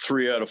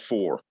 3 out of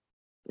 4.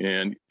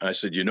 And I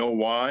said, you know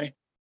why?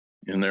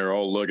 And they're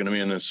all looking at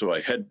me. And then so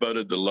I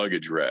headbutted the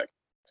luggage rack.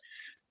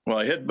 Well,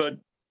 I headbutt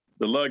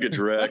the luggage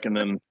rack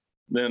and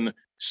then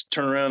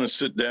turn around and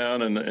sit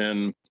down,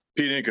 and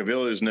Pete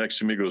Incavilla is next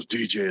to me, goes,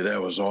 DJ,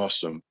 that was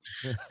awesome.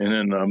 And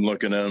then I'm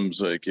looking at him,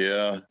 it's like,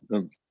 yeah.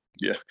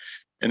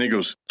 And he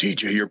goes,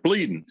 DJ, you're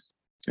bleeding.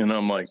 And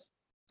I'm like,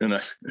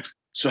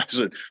 so I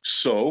said,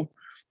 so?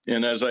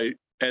 And as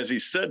he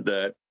said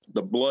that,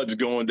 the blood's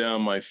going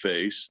down my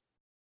face.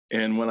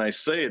 And when I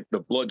say it, the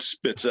blood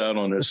spits out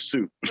on his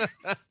suit.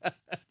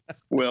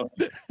 Well,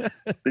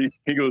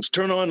 he goes,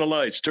 turn on the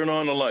lights.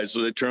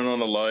 So they turn on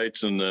the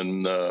lights, and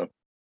then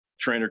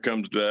trainer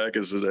comes back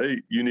and says,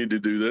 hey, you need to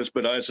do this.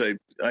 But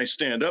I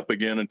stand up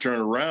again and turn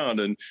around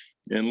and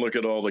look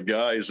at all the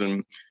guys.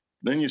 And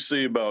then you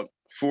see about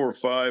 4 or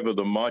 5 of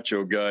the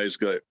macho guys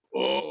go,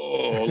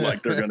 oh,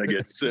 like they're going to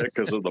get sick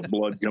because of the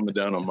blood coming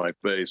down on my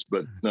face.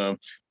 But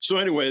so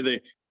anyway,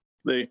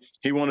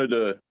 he wanted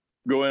to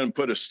go in and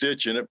put a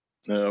stitch in it.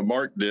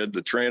 Mark did,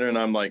 the trainer, and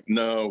I'm like,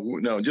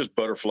 no, just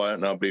butterfly it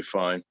and I'll be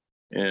fine.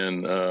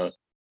 And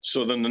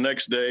so then the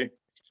next day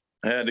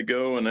I had to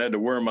go and I had to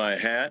wear my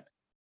hat.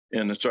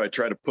 And so I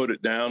tried to put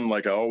it down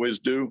like I always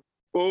do.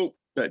 Oh,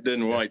 that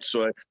didn't right.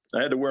 So I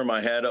had to wear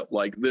my hat up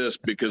like this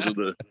because of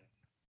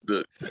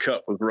the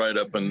cut was right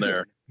up in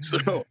there.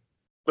 So,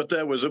 but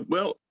that was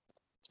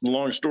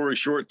long story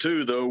short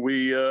too, though,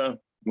 we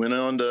went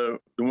on to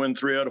win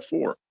 3 out of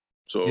 4.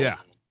 So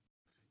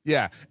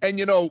Yeah.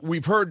 And,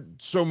 we've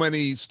heard so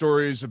many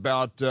stories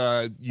about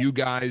you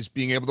guys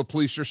being able to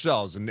police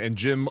yourselves and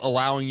Jim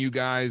allowing you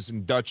guys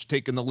and Dutch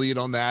taking the lead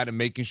on that and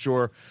making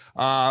sure.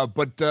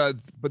 But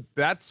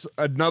that's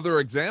another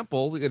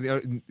example,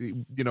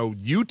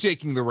 you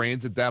taking the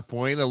reins at that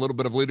point, a little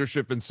bit of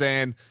leadership and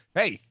saying,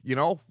 hey,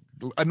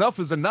 enough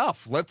is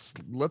enough. Let's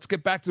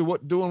get back to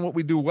doing what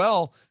we do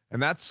well.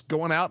 And that's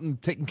going out and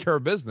taking care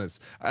of business.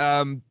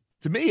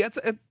 To me, it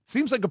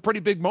seems like a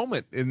pretty big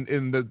moment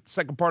in the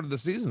second part of the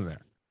season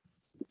there.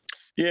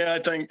 Yeah, I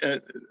think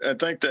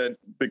that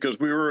because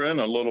we were in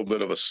a little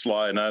bit of a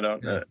slide,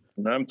 and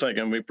I'm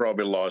thinking we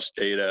probably lost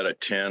 8 out of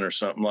 10 or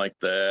something like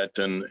that,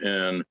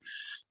 and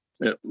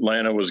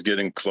Atlanta was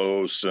getting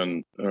close,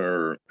 and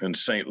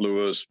St.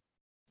 Louis,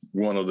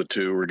 one of the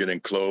two, were getting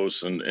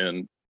close,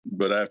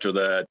 but after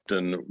that,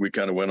 then we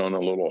kind of went on a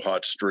little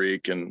hot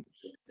streak and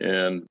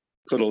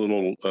put a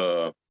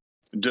little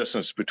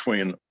distance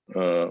between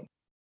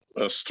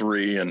us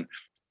 3. And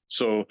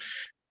so,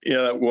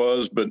 yeah, that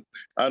was, but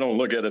I don't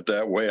look at it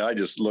that way. I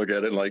just look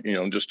at it like,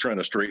 just trying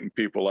to straighten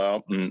people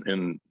out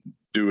and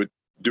do what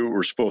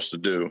we're supposed to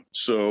do.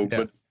 So,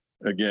 But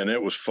again,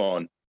 it was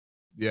fun.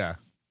 Yeah.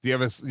 Do you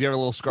have a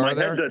little scar My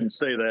there? head doesn't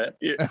say that.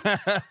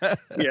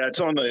 Yeah,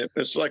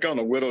 it's like on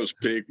the Widow's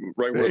Peak,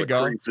 right where the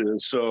crease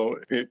is. So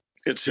it's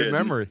good hidden.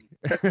 memory.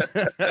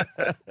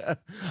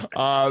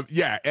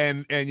 Yeah,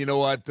 and you know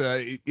what?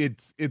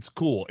 It's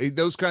cool.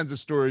 Those kinds of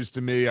stories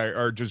to me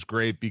are just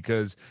great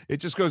because it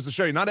just goes to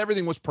show you not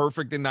everything was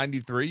perfect in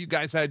 '93. You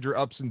guys had your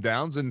ups and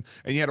downs, and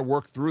you had to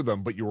work through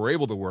them, but you were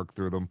able to work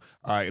through them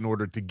in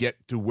order to get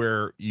to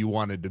where you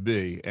wanted to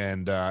be,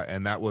 and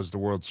that was the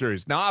World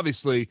Series. Now,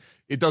 obviously,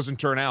 it doesn't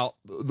turn out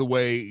the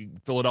way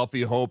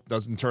Philadelphia hoped.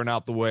 Doesn't turn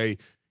out the way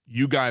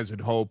you guys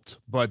had hoped,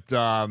 but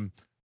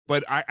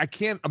I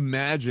can't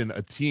imagine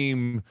a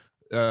team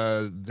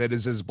that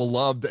is as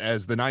beloved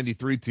as the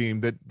 '93 team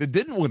that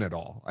didn't win it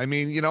all. I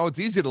mean, it's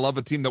easy to love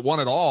a team that won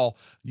it all.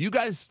 You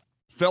guys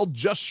fell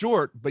just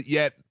short, but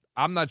yet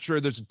I'm not sure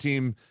there's a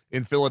team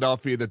in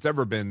Philadelphia that's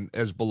ever been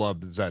as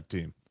beloved as that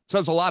team. It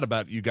says a lot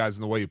about you guys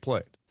and the way you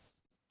played.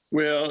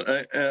 Well,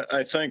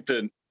 I think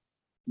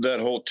that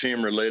whole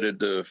team related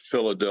to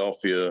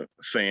Philadelphia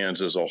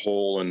fans as a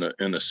whole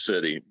in the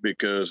city,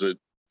 because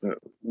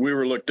we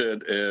were looked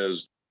at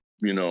as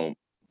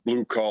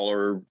blue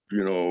collar,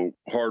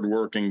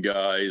 hardworking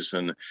guys,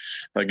 and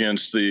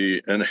against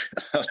and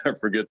I'll never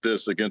forget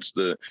this, against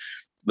the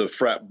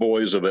frat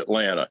boys of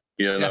Atlanta,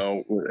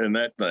 and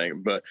that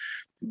thing.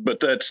 But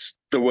that's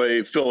the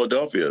way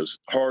Philadelphia is.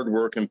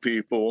 Hardworking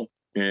people,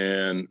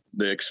 and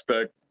they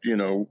expect,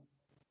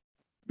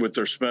 what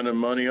they're spending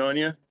money on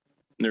you,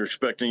 they're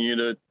expecting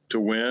you to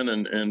win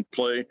and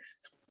play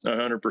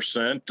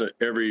 100%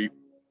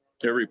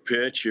 every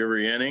pitch,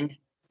 every inning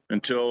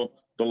until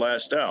the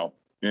last out.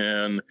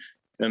 And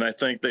And I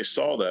think they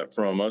saw that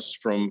from us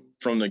from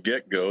the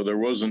get-go. There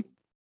wasn't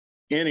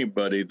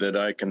anybody that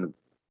I can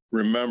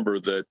remember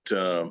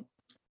that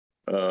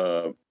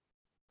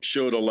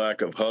showed a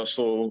lack of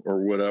hustle or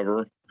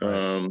whatever,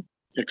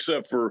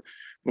 except for,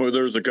 well,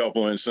 there's a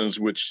couple instances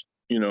which,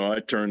 I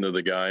turned to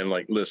the guy and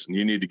like, listen,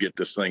 you need to get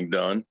this thing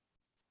done.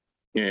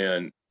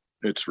 And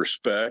it's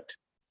respect.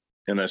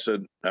 And I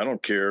said, I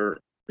don't care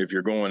if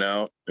you're going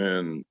out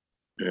and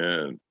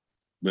the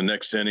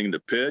next inning to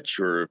pitch,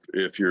 or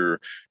if you're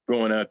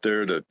going out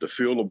there to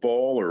field a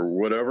ball or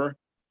whatever,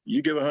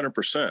 you give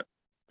 100%,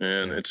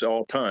 and it's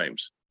all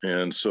times.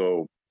 And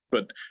so,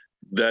 but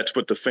that's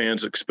what the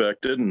fans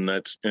expected, and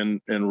that's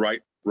and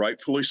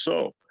rightfully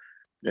so.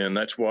 And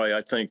that's why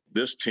I think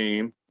this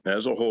team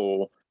as a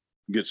whole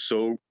is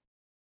so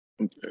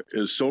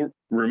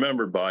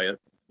remembered by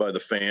the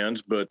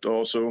fans, but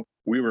also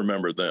we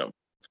remember them.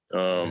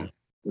 And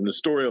the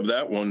story of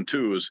that one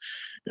too is,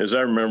 as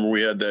I remember,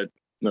 we had that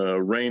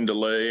rain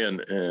delay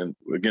and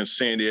against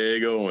San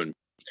Diego, and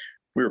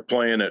we were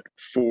playing at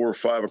 4 or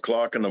 5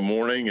 o'clock in the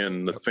morning,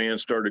 and the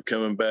fans started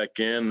coming back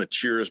in, the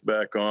cheers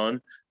back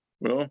on.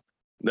 Well,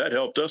 that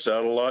helped us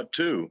out a lot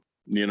too.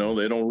 They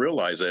don't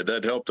realize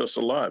that helped us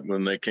a lot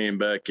when they came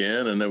back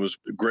in, and it was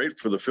great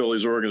for the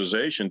Phillies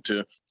organization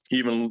to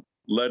even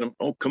let them,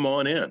 come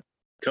on in,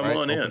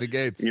 on in the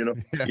gates.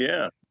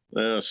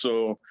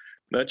 So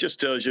that just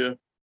tells you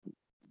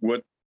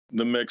what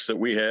the mix that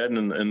we had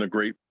and the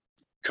great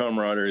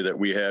camaraderie that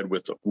we had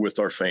with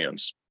our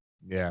fans.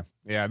 Yeah.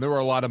 There were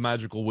a lot of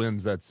magical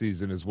wins that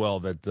season as well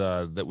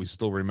that we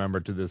still remember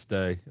to this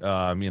day.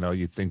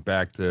 You think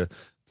back to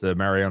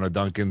Mariano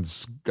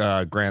Duncan's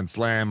grand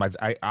slam.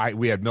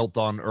 We had Milt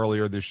on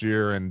earlier this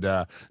year, and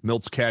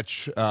Milt's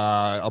catch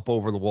up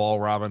over the wall,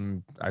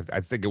 Robin.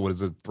 I think it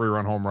was a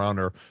 3-run home run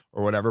or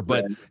whatever.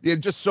 But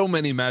just so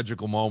many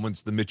magical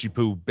moments. The Mitchie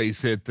Poo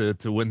base hit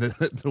to win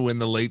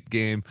the late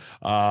game.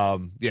 A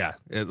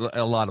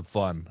lot of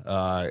fun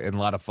and a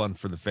lot of fun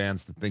for the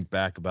fans to think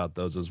back about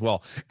those as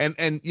well.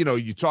 And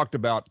you talked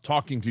about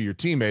talking to your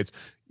teammates.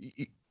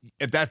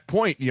 At that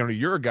point,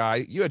 you're a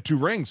guy, you had 2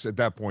 rings at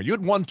that point. You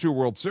had won 2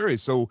 World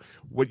Series. So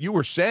what you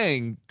were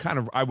saying kind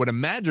of, I would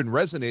imagine,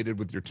 resonated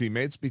with your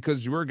teammates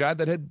because you were a guy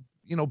that had,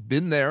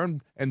 been there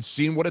and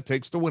seen what it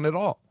takes to win it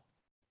all.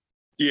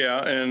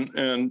 Yeah.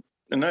 And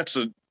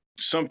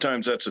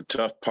sometimes that's a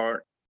tough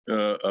part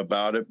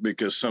about it,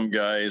 because some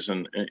guys,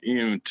 and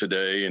even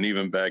today and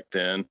even back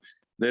then,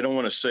 they don't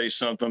want to say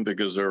something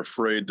because they're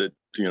afraid that,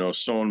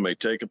 someone may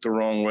take it the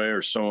wrong way,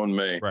 or someone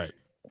may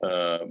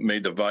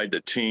divide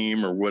the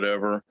team or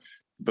whatever.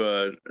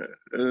 But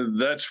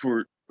that's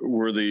where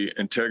the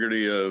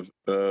integrity of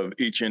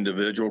each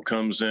individual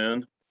comes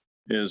in,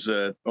 is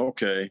that,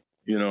 okay,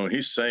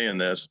 he's saying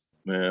this,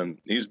 and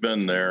he's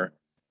been there,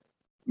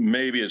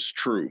 maybe it's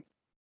true.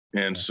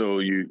 And so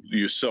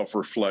you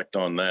self-reflect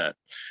on that.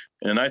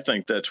 And I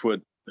think that's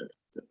what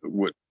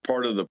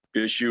part of the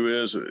issue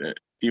is.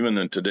 Even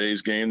in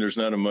today's game, there's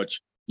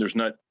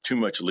not too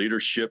much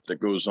leadership that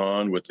goes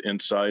on with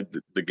inside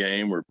the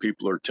game, where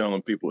people are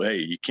telling people, hey,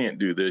 you can't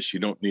do this, you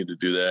don't need to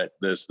do that,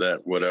 this,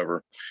 that,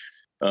 whatever.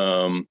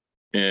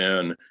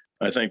 And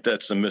I think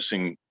that's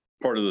the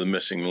part of the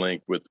missing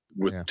link with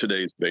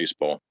today's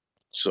baseball.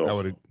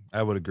 So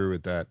I would agree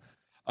with that.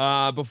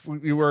 Before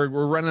we're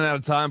running out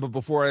of time, but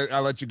before I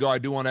let you go, I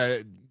do want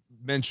to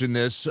mention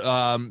this.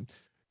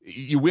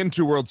 You win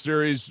 2 World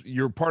Series.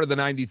 You're part of the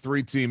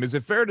 93 team. Is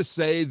it fair to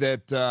say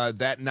that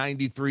that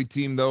 93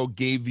 team, though,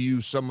 gave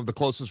you some of the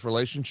closest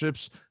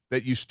relationships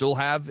that you still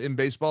have in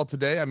baseball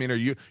today? I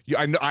mean,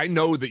 I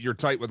know that you're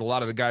tight with a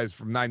lot of the guys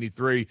from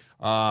 93.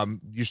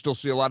 You still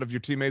see a lot of your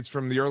teammates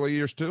from the early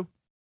years too?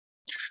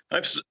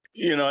 I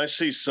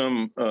see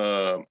some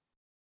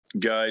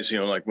guys,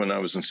 like when I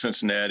was in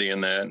Cincinnati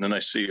and that, and then I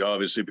see,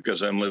 obviously,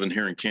 because I'm living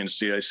here in Kansas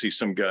City, I see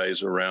some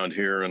guys around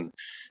here and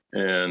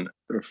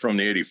from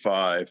the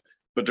 85,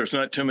 but there's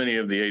not too many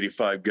of the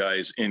 85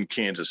 guys in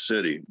Kansas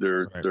City.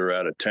 They're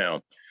out of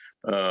town.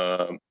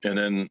 And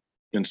then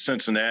in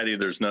Cincinnati,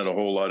 there's not a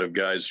whole lot of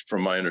guys,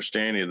 from my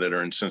understanding, that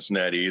are in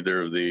Cincinnati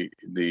either, of the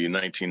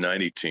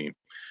 1990 team.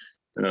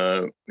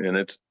 And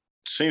it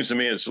seems to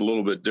me it's a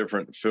little bit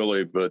different in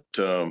Philly, but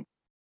I'm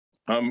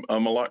a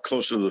lot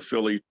closer to the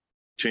Philly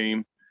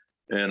team,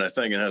 and I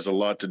think it has a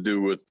lot to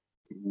do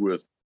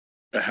with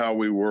how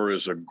we were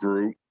as a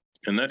group.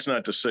 And that's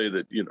not to say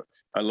that,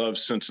 I love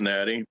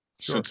Cincinnati.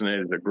 Sure.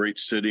 Cincinnati is a great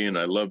city, and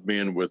I love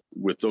being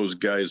with those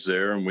guys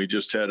there. And we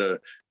just had a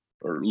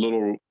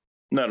little,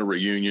 not a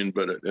reunion,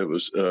 but it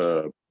was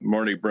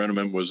Marty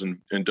Brennaman was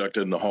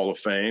inducted in the Hall of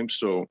Fame.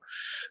 So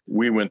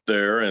we went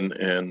there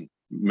and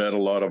met a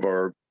lot of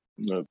our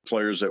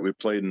players that we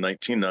played in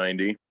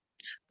 1990.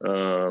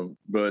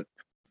 But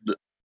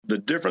the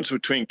difference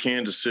between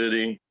Kansas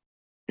City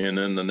and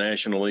then the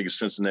National League of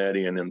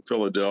Cincinnati and in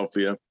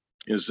Philadelphia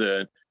is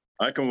that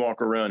I can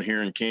walk around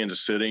here in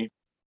Kansas City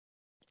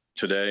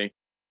today,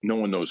 no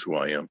one knows who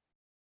I am.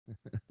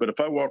 But if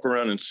I walk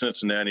around in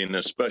Cincinnati, and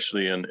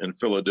especially in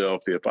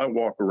Philadelphia, if I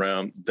walk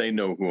around, they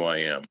know who I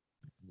am.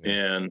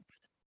 And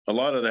a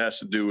lot of that has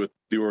to do with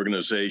the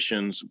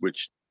organizations,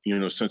 which,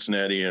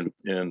 Cincinnati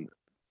and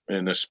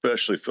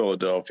especially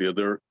Philadelphia,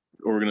 their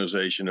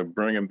organization of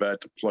bringing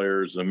back the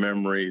players, the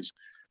memories,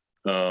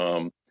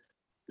 the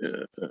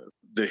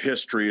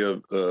history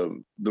of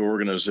the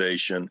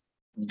organization.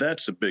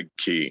 That's a big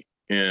key.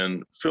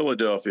 And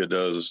Philadelphia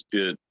does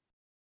it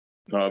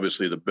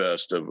obviously the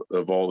best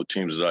of all the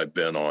teams that I've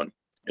been on.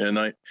 And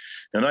I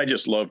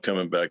just love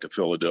coming back to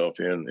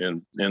Philadelphia,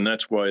 and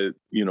that's why,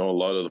 a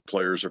lot of the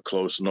players are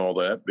close and all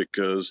that,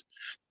 because,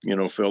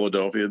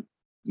 Philadelphia,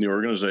 the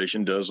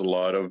organization, does a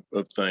lot of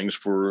things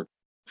for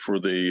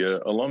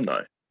the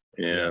alumni,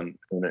 and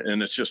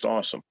it's just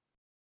awesome.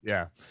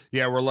 Yeah.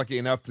 We're lucky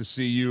enough to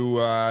see you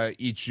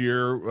each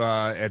year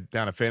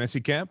down at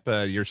fantasy camp.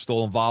 You're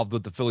still involved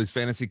with the Phillies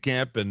fantasy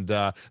camp, and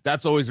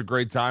that's always a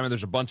great time. And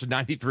there's a bunch of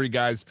 93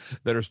 guys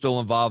that are still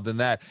involved in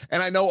that.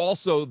 And I know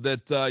also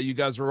that you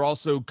guys are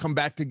also come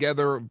back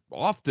together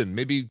often,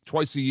 maybe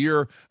twice a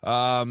year,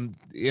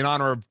 in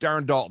honor of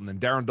Darren Daulton and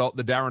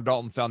the Darren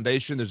Daulton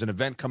Foundation. There's an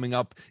event coming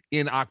up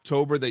in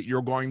October that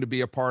you're going to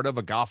be a part of,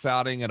 a golf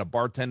outing and a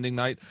bartending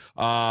night.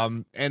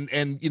 And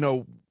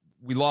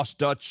we lost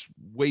Dutch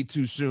way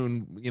too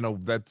soon.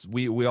 That's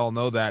we all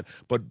know that.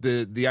 But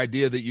the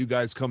idea that you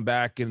guys come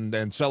back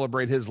and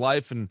celebrate his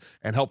life and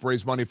help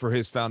raise money for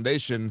his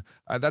foundation,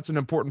 that's an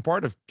important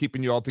part of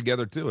keeping you all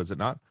together too, is it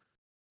not?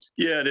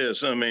 Yeah, it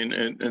is. I mean,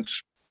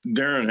 it's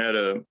Darren had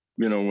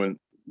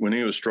when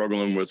he was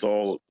struggling with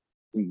all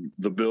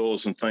the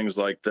bills and things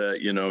like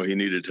that, he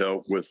needed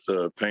help with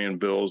paying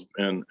bills,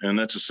 and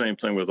that's the same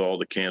thing with all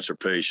the cancer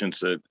patients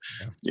that,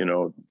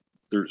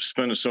 they're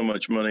spending so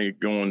much money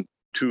going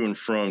to and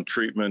from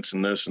treatments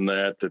and this and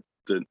that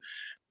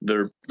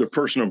their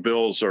personal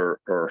bills are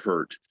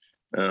hurt.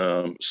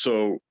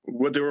 So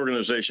what the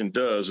organization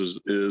does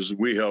is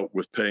we help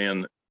with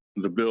paying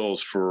the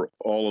bills for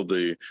all of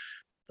the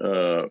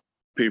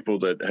people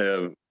that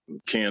have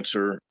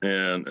cancer,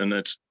 and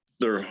that's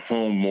their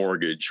home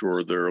mortgage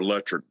or their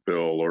electric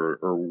bill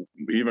or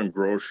even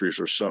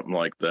groceries or something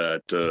like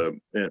that.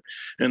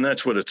 And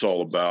that's what it's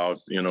all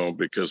about,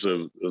 because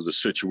of the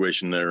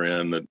situation they're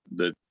in that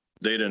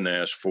they didn't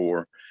ask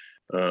for,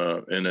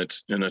 and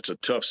it's a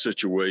tough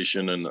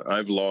situation. And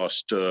I've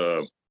lost.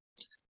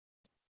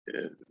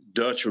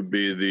 Dutch would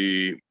be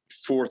the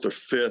fourth or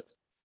fifth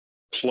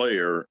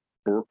player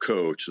or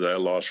coach that I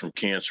lost from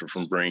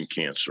brain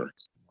cancer.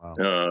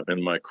 Wow.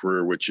 In my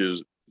career, which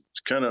is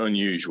kind of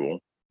unusual.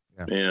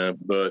 Yeah.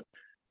 But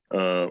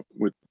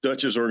with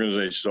Dutch's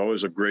organization, it's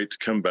always great to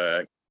come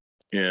back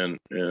and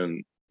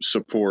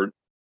support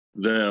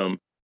them,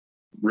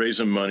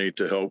 raising money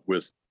to help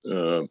with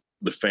the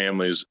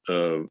families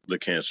of the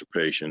cancer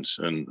patients.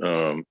 And,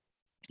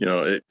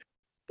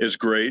 it's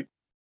great.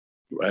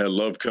 I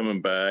love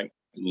coming back,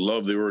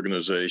 love the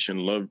organization,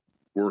 love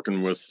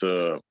working with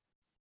Darren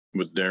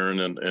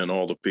and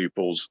all the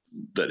peoples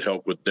that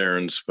help with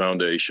Darren's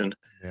foundation.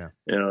 Yeah.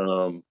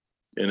 And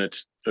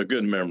it's a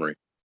good memory.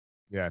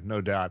 Yeah,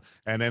 no doubt.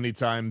 And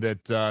anytime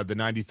that the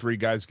 93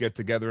 guys get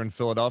together in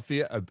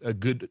Philadelphia, a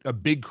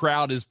big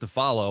crowd is to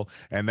follow,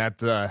 and that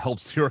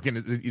helps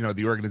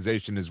the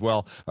organization as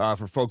well.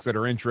 For folks that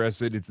are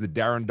interested, it's the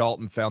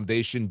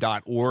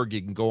DarrenDaultonFoundation.org.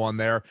 You can go on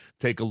there,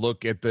 take a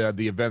look at the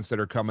events that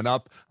are coming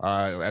up.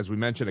 As we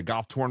mentioned, a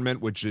golf tournament,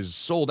 which is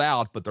sold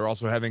out, but they're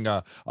also having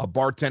a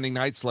bartending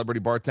night, celebrity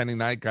bartending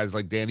night. Guys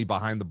like Danny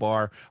behind the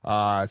bar,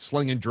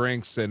 slinging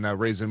drinks and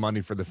raising money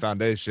for the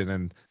foundation.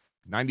 And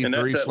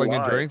 93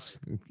 slinging drinks.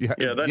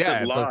 Yeah, that's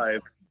at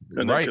live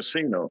in the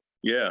casino.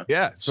 Yeah.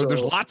 Yeah. So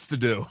there's lots to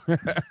do.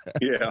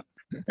 Yeah.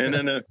 And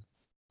then and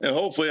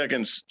hopefully I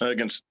can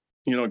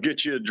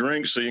get you a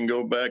drink so you can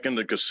go back in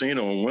the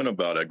casino and win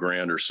about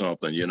 $1,000 or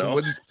something,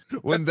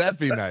 Wouldn't that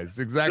be nice?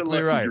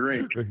 Exactly right.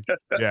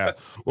 Yeah.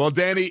 Well,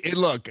 Danny,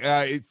 look,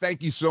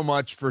 thank you so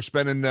much for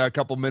spending a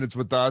couple minutes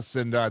with us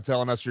and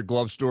telling us your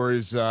glove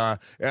stories.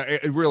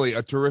 Really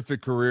a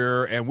terrific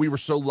career. And we were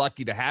so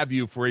lucky to have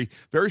you for a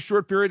very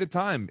short period of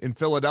time in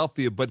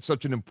Philadelphia, but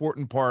such an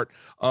important part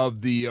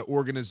of the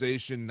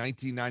organization.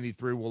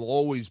 1993 will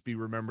always be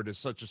remembered as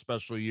such a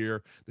special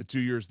year. The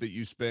 2 years that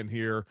you spent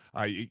here,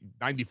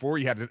 94,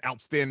 you had an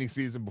outstanding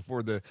season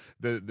before the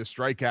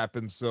strike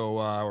happened. So,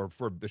 or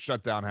for the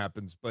shutdown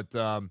happens, but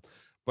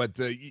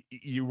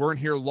you weren't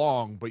here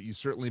long, but you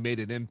certainly made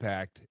an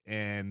impact,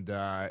 and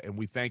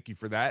we thank you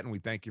for that, and we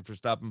thank you for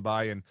stopping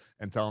by and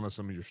telling us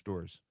some of your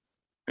stories.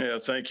 Yeah,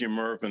 thank you,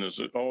 Murph, and it's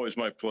always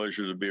my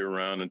pleasure to be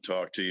around and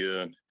talk to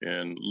you,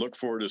 and look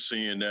forward to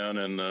seeing you down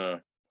in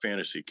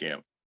fantasy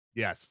camp.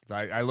 Yes,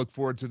 I look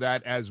forward to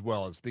that as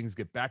well. As things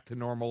get back to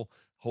normal,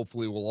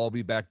 hopefully we'll all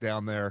be back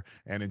down there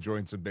and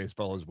enjoying some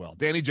baseball as well.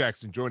 Danny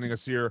Jackson joining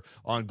us here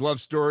on Glove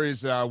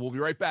Stories. We'll be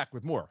right back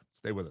with more.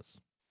 Stay with us.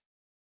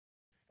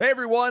 Hey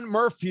everyone,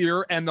 Murph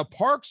here, and the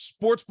Parx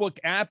Sportsbook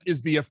app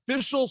is the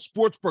official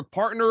sportsbook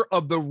partner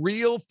of the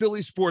real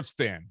Philly sports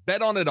fan.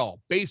 Bet on it all: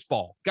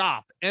 baseball,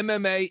 golf,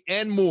 MMA,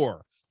 and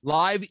more.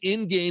 Live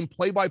in-game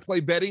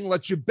play-by-play betting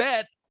lets you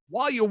bet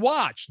while you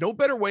watch. No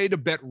better way to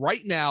bet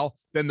right now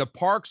than the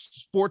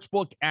Parx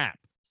Sportsbook app.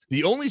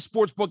 the only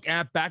sportsbook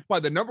app backed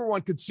by the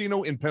 #1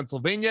 casino in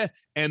Pennsylvania,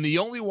 and the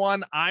only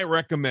one I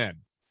recommend.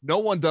 No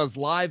one does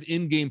live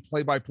in-game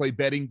play-by-play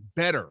betting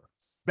better.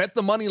 Bet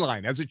the money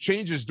line as it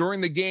changes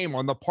during the game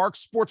on the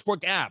Parx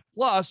Sportsbook app.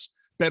 Plus,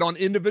 bet on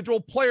individual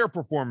player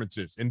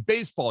performances. In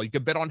baseball, you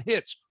can bet on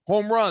hits,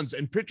 home runs,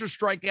 and pitcher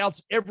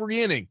strikeouts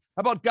every inning.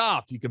 How about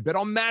golf? You can bet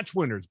on match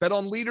winners, bet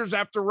on leaders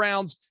after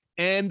rounds,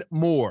 and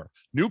more.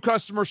 New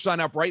customers sign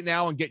up right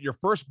now and get your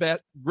first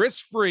bet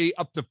risk-free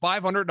up to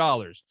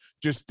 $500.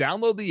 Just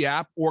download the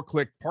app or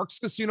click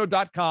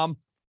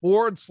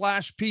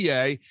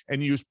parxcasino.com/PA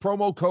and use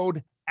promo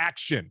code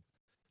ACTION.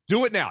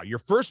 Do it now. Your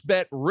first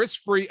bet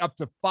risk-free up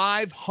to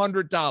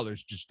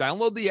 $500. Just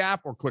download the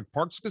app or click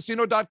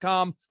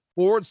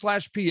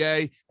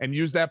parxcasino.com/PA and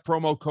use that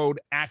promo code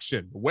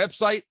ACTION. The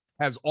website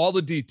has all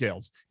the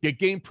details. Get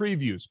game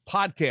previews,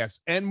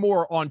 podcasts, and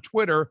more on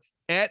Twitter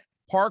at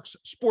Parx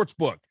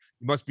Sportsbook.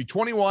 You must be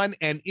 21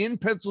 and in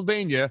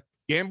Pennsylvania.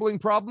 Gambling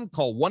problem?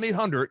 Call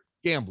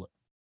 1-800-GAMBLER.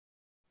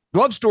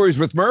 Glove Stories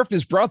with Murph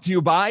is brought to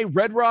you by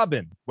Red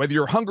Robin. Whether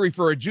you're hungry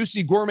for a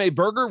juicy gourmet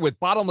burger with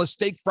bottomless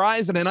steak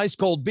fries and an ice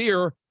cold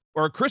beer,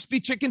 or a crispy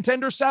chicken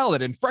tender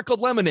salad and freckled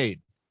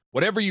lemonade,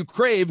 whatever you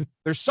crave,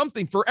 there's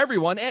something for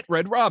everyone at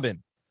Red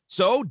Robin.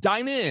 So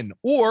dine in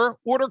or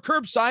order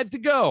curbside to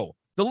go,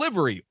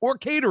 delivery, or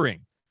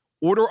catering.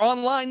 Order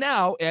online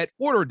now at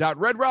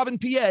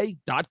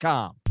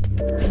order.redrobinpa.com.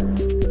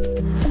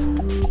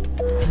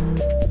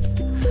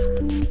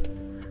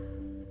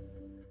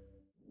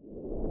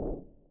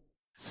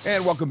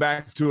 And welcome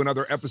back to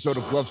another episode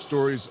of Glove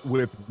Stories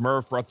with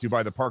Murph, brought to you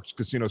by the Parx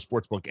Casino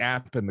Sportsbook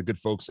app and the good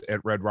folks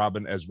at Red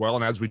Robin as well.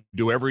 And as we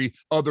do every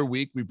other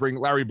week, we bring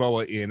Larry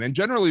Bowa in. And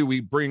generally,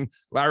 we bring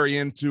Larry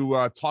in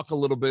to talk a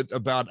little bit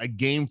about a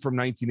game from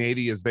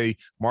 1980 as they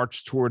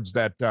march towards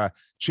that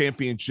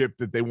championship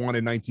that they won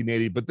in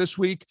 1980. But this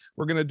week,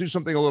 we're going to do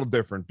something a little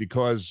different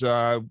because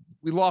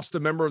we lost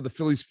a member of the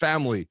Phillies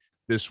family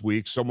this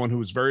week, someone who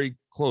was very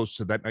close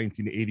to that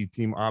 1980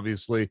 team,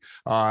 obviously.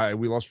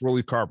 We lost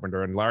Rully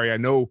Carpenter. And Larry, I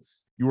know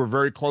you were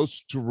very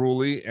close to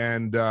Rully,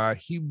 and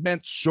he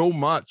meant so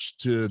much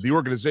to the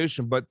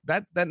organization, but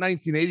that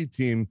 1980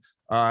 team,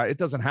 it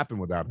doesn't happen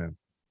without him.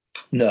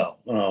 No,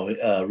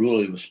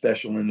 Rully was a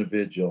special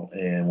individual.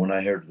 And when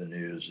I heard the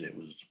news, it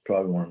was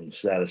probably one of the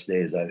saddest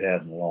days I've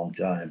had in a long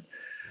time.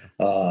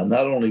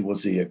 Not only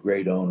was he a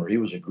great owner, he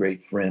was a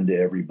great friend to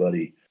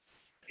everybody.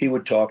 He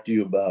would talk to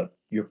you about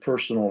your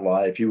personal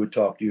life. He would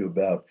talk to you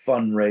about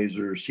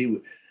fundraisers.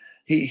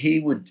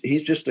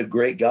 He's just a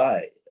great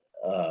guy,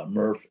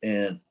 Murph.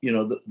 And, you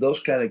know,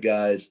 those kind of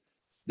guys,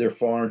 they're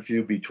far and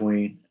few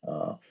between.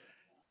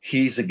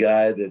 He's a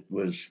guy that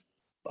was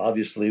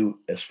obviously,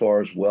 as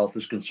far as wealth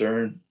is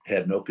concerned,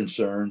 had no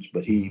concerns,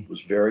 but he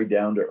was very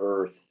down to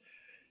earth,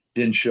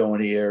 didn't show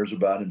any airs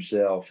about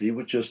himself. He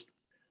was just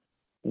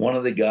one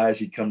of the guys.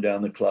 He'd come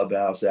down the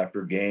clubhouse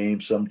after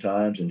games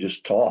sometimes and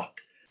just talk.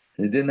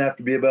 And it didn't have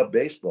to be about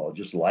baseball,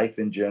 just life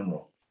in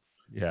general.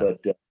 Yeah.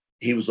 But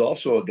he was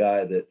also a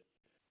guy that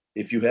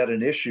if you had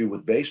an issue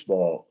with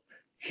baseball,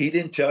 he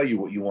didn't tell you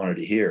what you wanted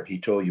to hear. He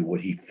told you what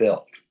he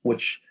felt,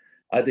 which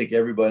I think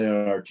everybody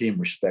on our team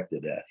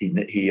respected that.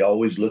 He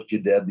always looked you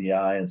dead in the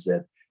eye and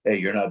said, hey,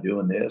 you're not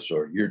doing this,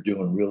 or you're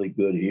doing really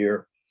good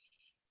here.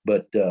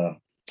 But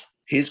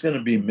he's going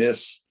to be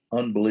missed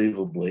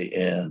unbelievably.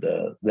 And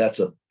that's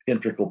an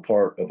integral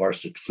part of our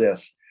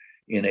success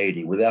in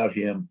 80. Without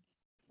him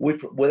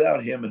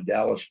and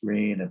Dallas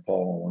Green and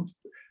Paul Owens,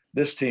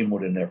 this team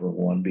would have never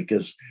won,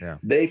 because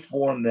they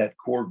formed that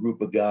core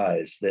group of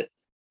guys that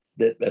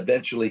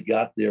eventually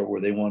got there where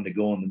they wanted to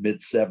go in the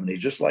mid-70s.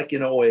 Just like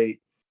in 08,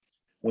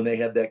 when they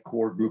had that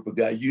core group of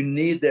guys. You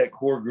need that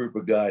core group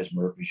of guys,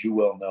 Murph, as you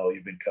well know.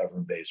 You've been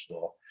covering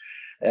baseball.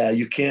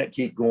 You can't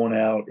keep going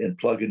out and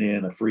plugging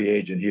in a free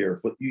agent here.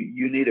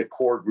 You need a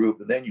core group,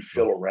 and then you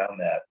fill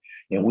around that.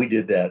 And we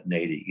did that in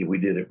 80. We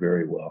did it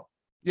very well.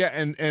 Yeah,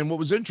 and what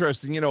was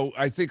interesting, you know,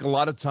 I think a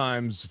lot of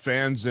times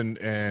fans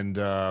and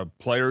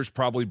players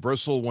probably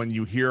bristle when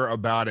you hear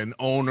about an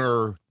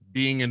owner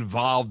being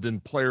involved in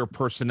player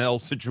personnel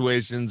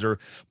situations,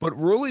 but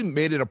really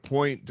made it a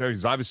point.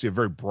 He's obviously a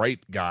very bright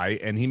guy,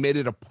 and he made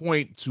it a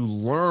point to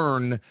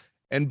learn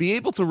and be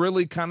able to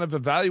really kind of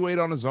evaluate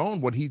on his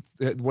own what he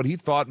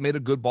thought made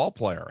a good ball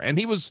player. And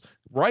he was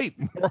right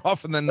more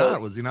often than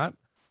not, was he not?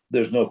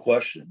 There's no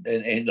question.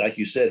 And like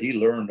you said, he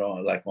learned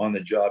on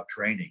the job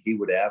training. He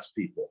would ask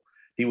people.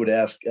 He would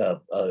ask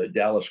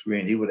Dallas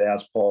Green. He would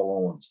ask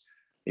Paul Owens.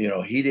 You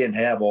know, he didn't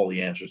have all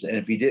the answers. And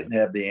if he didn't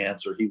have the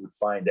answer, he would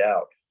find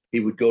out. He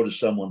would go to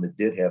someone that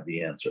did have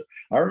the answer.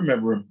 I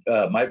remember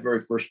my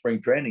very first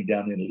spring training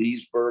down in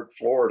Leesburg,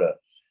 Florida.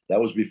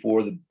 That was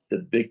before the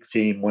big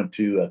team went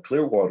to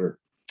Clearwater.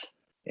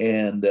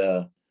 And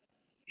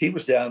he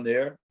was down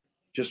there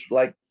just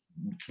like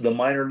the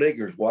minor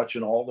leaguers,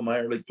 watching all the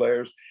minor league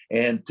players.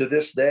 And to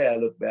this day, I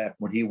look back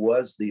when he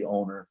was the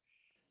owner,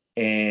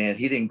 and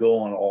he didn't go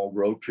on all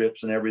road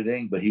trips and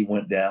everything, but he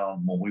went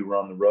down when we were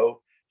on the road.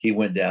 He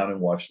went down and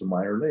watched the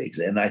minor leagues.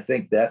 And I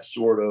think that's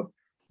sort of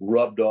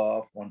rubbed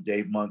off on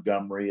Dave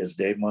Montgomery as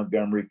Dave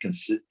Montgomery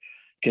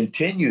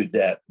continued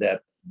that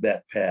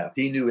path.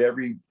 He knew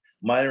every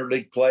minor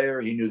league player.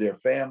 He knew their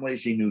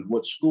families. He knew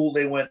what school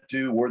they went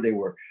to, where they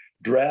were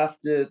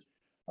drafted.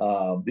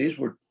 These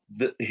were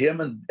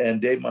him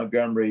and Dave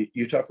Montgomery.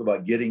 You talk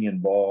about getting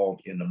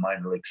involved in the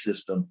minor league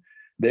system.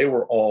 They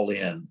were all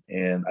in.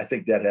 And I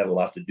think that had a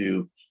lot to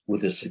do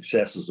with the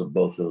successes of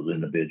both those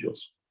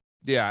individuals.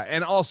 Yeah,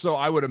 and also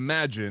I would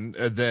imagine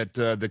that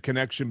the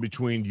connection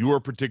between your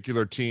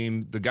particular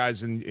team, the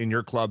guys in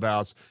your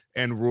clubhouse,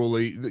 and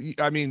Ruley,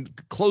 I mean,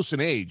 close in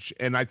age,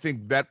 and I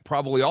think that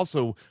probably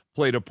also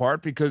played a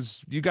part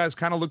because you guys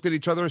kind of looked at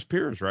each other as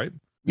peers, right?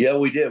 Yeah,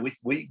 we did.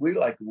 We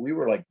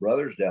were like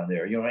brothers down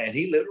there, you know. And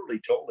he literally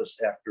told us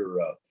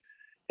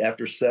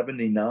after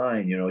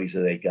 79, you know, he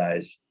said, "Hey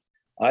guys,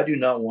 I do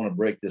not want to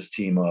break this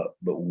team up,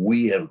 but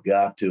we have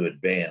got to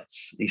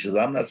advance." He says,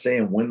 "I'm not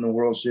saying win the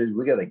World Series.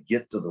 We got to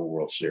get to the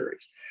World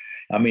Series."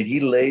 I mean, he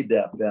laid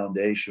that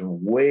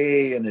foundation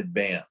way in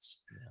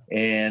advance.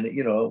 And,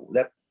 you know,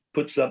 that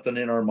put something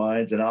in our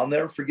minds. And I'll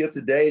never forget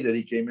the day that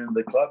he came into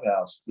the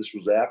clubhouse. This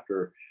was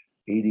after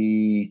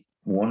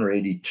 81 or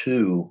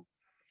 82,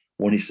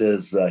 when he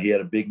says he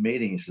had a big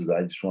meeting. He says,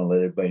 "I just want to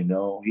let everybody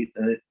know."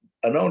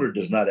 An owner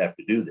does not have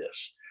to do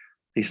this.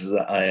 He says,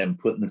 "I am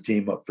putting the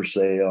team up for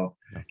sale."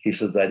 He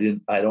says, I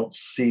don't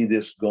see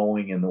this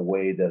going in the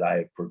way that I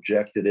have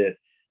projected it.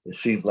 It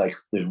seems like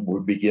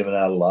we'll be giving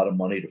out a lot of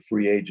money to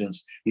free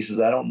agents. He says,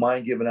 "I don't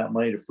mind giving out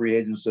money to free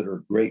agents that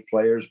are great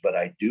players, but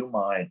I do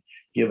mind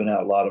giving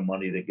out a lot of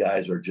money that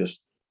guys are just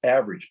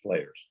average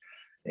players."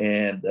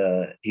 And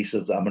he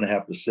says, "I'm going to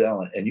have to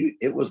sell it." And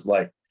it was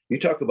like, you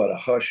talk about a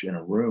hush in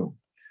a room.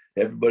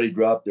 Everybody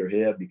dropped their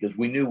head because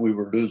we knew we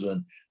were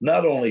losing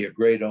not only a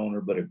great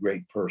owner, but a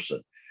great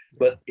person.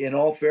 But in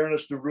all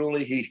fairness to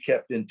Ruley, he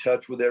kept in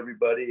touch with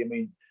everybody. I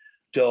mean,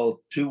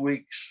 till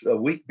a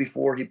week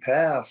before he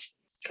passed,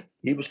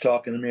 he was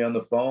talking to me on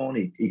the phone.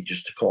 He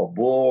used to call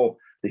Bull.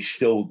 They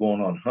still were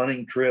going on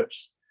hunting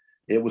trips.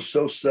 It was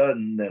so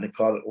sudden, and it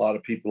caught a lot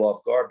of people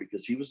off guard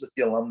because he was at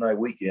the alumni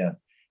weekend,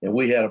 and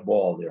we had a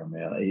ball there,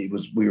 man.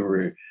 We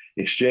were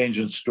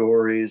exchanging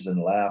stories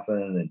and laughing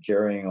and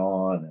carrying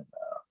on, and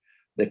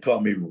they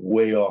caught me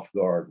way off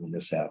guard when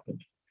this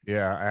happened.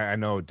 Yeah, I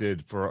know it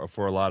did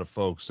for a lot of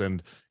folks.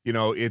 And, you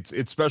know, it's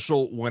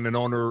special when an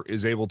owner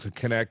is able to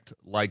connect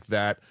like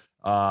that.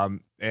 And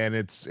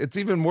it's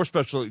even more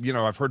special. You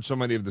know, I've heard so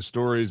many of the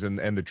stories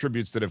and the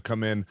tributes that have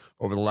come in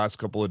over the last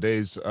couple of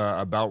days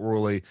about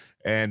Ruley.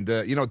 And,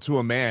 you know, to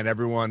a man,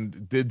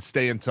 everyone did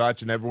stay in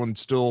touch and everyone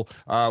still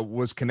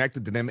was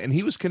connected to him. And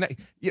he was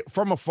connected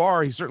from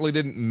afar. He certainly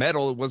didn't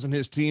meddle. It wasn't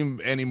his team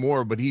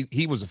anymore, but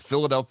he was a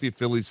Philadelphia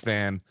Phillies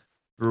fan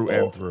through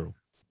and through.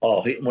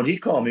 Oh, when he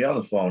called me on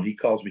the phone, he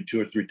calls me 2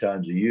 or 3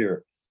 times a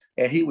year,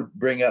 and he would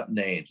bring up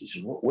names. He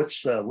said,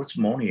 "What's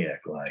Moniak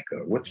like?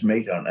 Or what's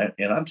Maton?"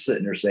 And I'm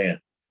sitting there saying,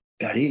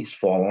 "God, he's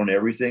following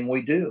everything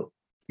we do."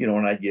 You know,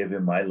 and I give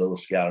him my little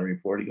scouting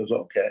report. He goes,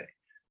 "Okay."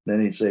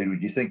 Then he'd say, "Do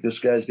you think this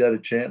guy's got a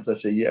chance?" I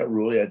say, "Yeah,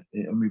 really." I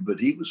mean,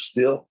 but he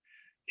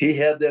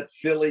had that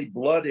Philly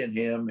blood in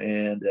him,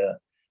 and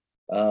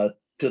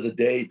to the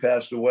day he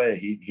passed away,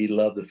 he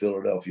loved the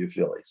Philadelphia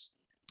Phillies.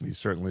 He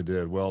certainly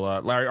did. Well,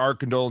 Larry, our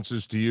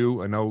condolences to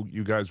you. I know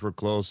you guys were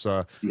close,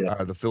 the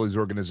Phillies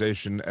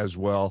organization as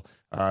well.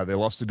 They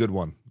lost a good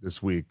one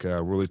this week,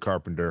 Ruley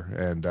Carpenter,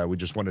 and we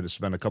just wanted to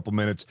spend a couple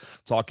minutes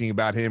talking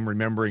about him,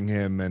 remembering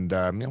him, and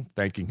you know,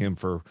 thanking him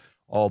for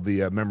all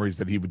the memories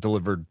that he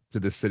delivered to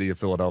the city of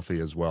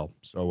Philadelphia as well.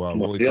 So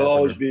he'll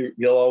always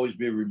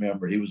be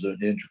remembered. He was an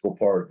integral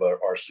part of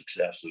our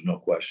success. There's no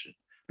question.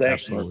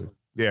 Thanks. Absolutely.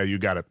 Yeah, you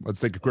got it.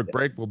 Let's take a quick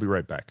break. We'll be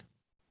right back.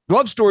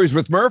 Glove Stories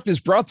with Murph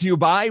is brought to you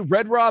by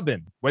Red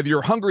Robin. Whether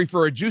you're hungry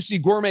for a juicy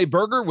gourmet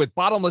burger with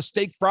bottomless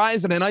steak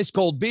fries and an ice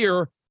cold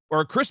beer, or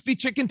a crispy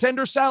chicken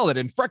tender salad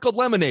and freckled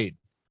lemonade,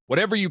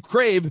 whatever you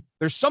crave,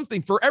 there's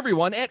something for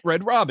everyone at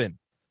Red Robin.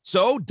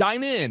 So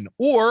dine in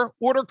or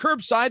order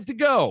curbside to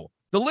go,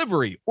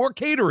 delivery, or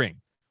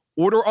catering.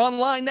 Order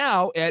online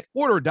now at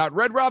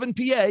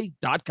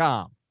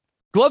order.redrobinpa.com.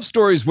 Glove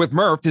Stories with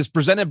Murph is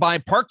presented by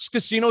Parks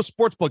Casino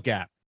Sportsbook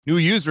app. New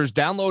users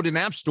download an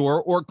app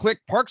store or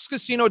click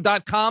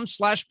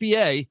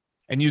parkscasino.com/PA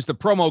and use the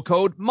promo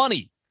code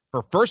MONEY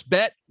for first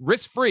bet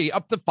risk-free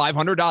up to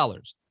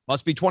 $500.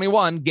 Must be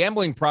 21.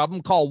 Gambling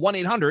problem? Call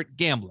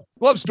 1-800-GAMBLER.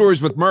 Glove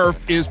Stories with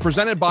Murph is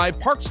presented by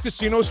Parks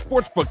Casino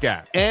Sportsbook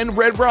app and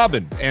Red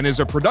Robin and is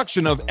a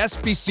production of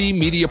SBC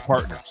Media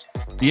Partners.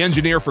 The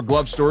engineer for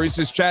Glove Stories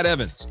is Chad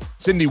Evans.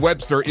 Cindy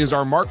Webster is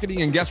our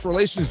marketing and guest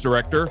relations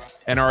director,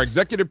 and our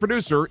executive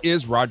producer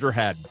is Roger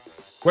Haddon.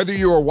 Whether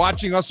you are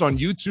watching us on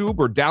YouTube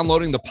or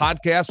downloading the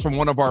podcast from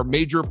one of our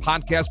major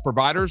podcast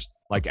providers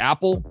like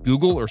Apple,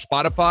 Google, or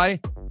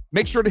Spotify,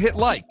 make sure to hit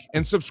like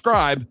and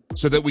subscribe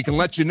so that we can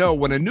let you know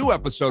when a new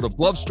episode of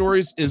Glove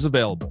Stories is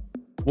available.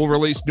 We'll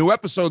release new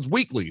episodes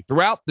weekly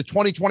throughout the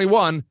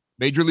 2021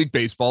 Major League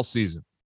Baseball season.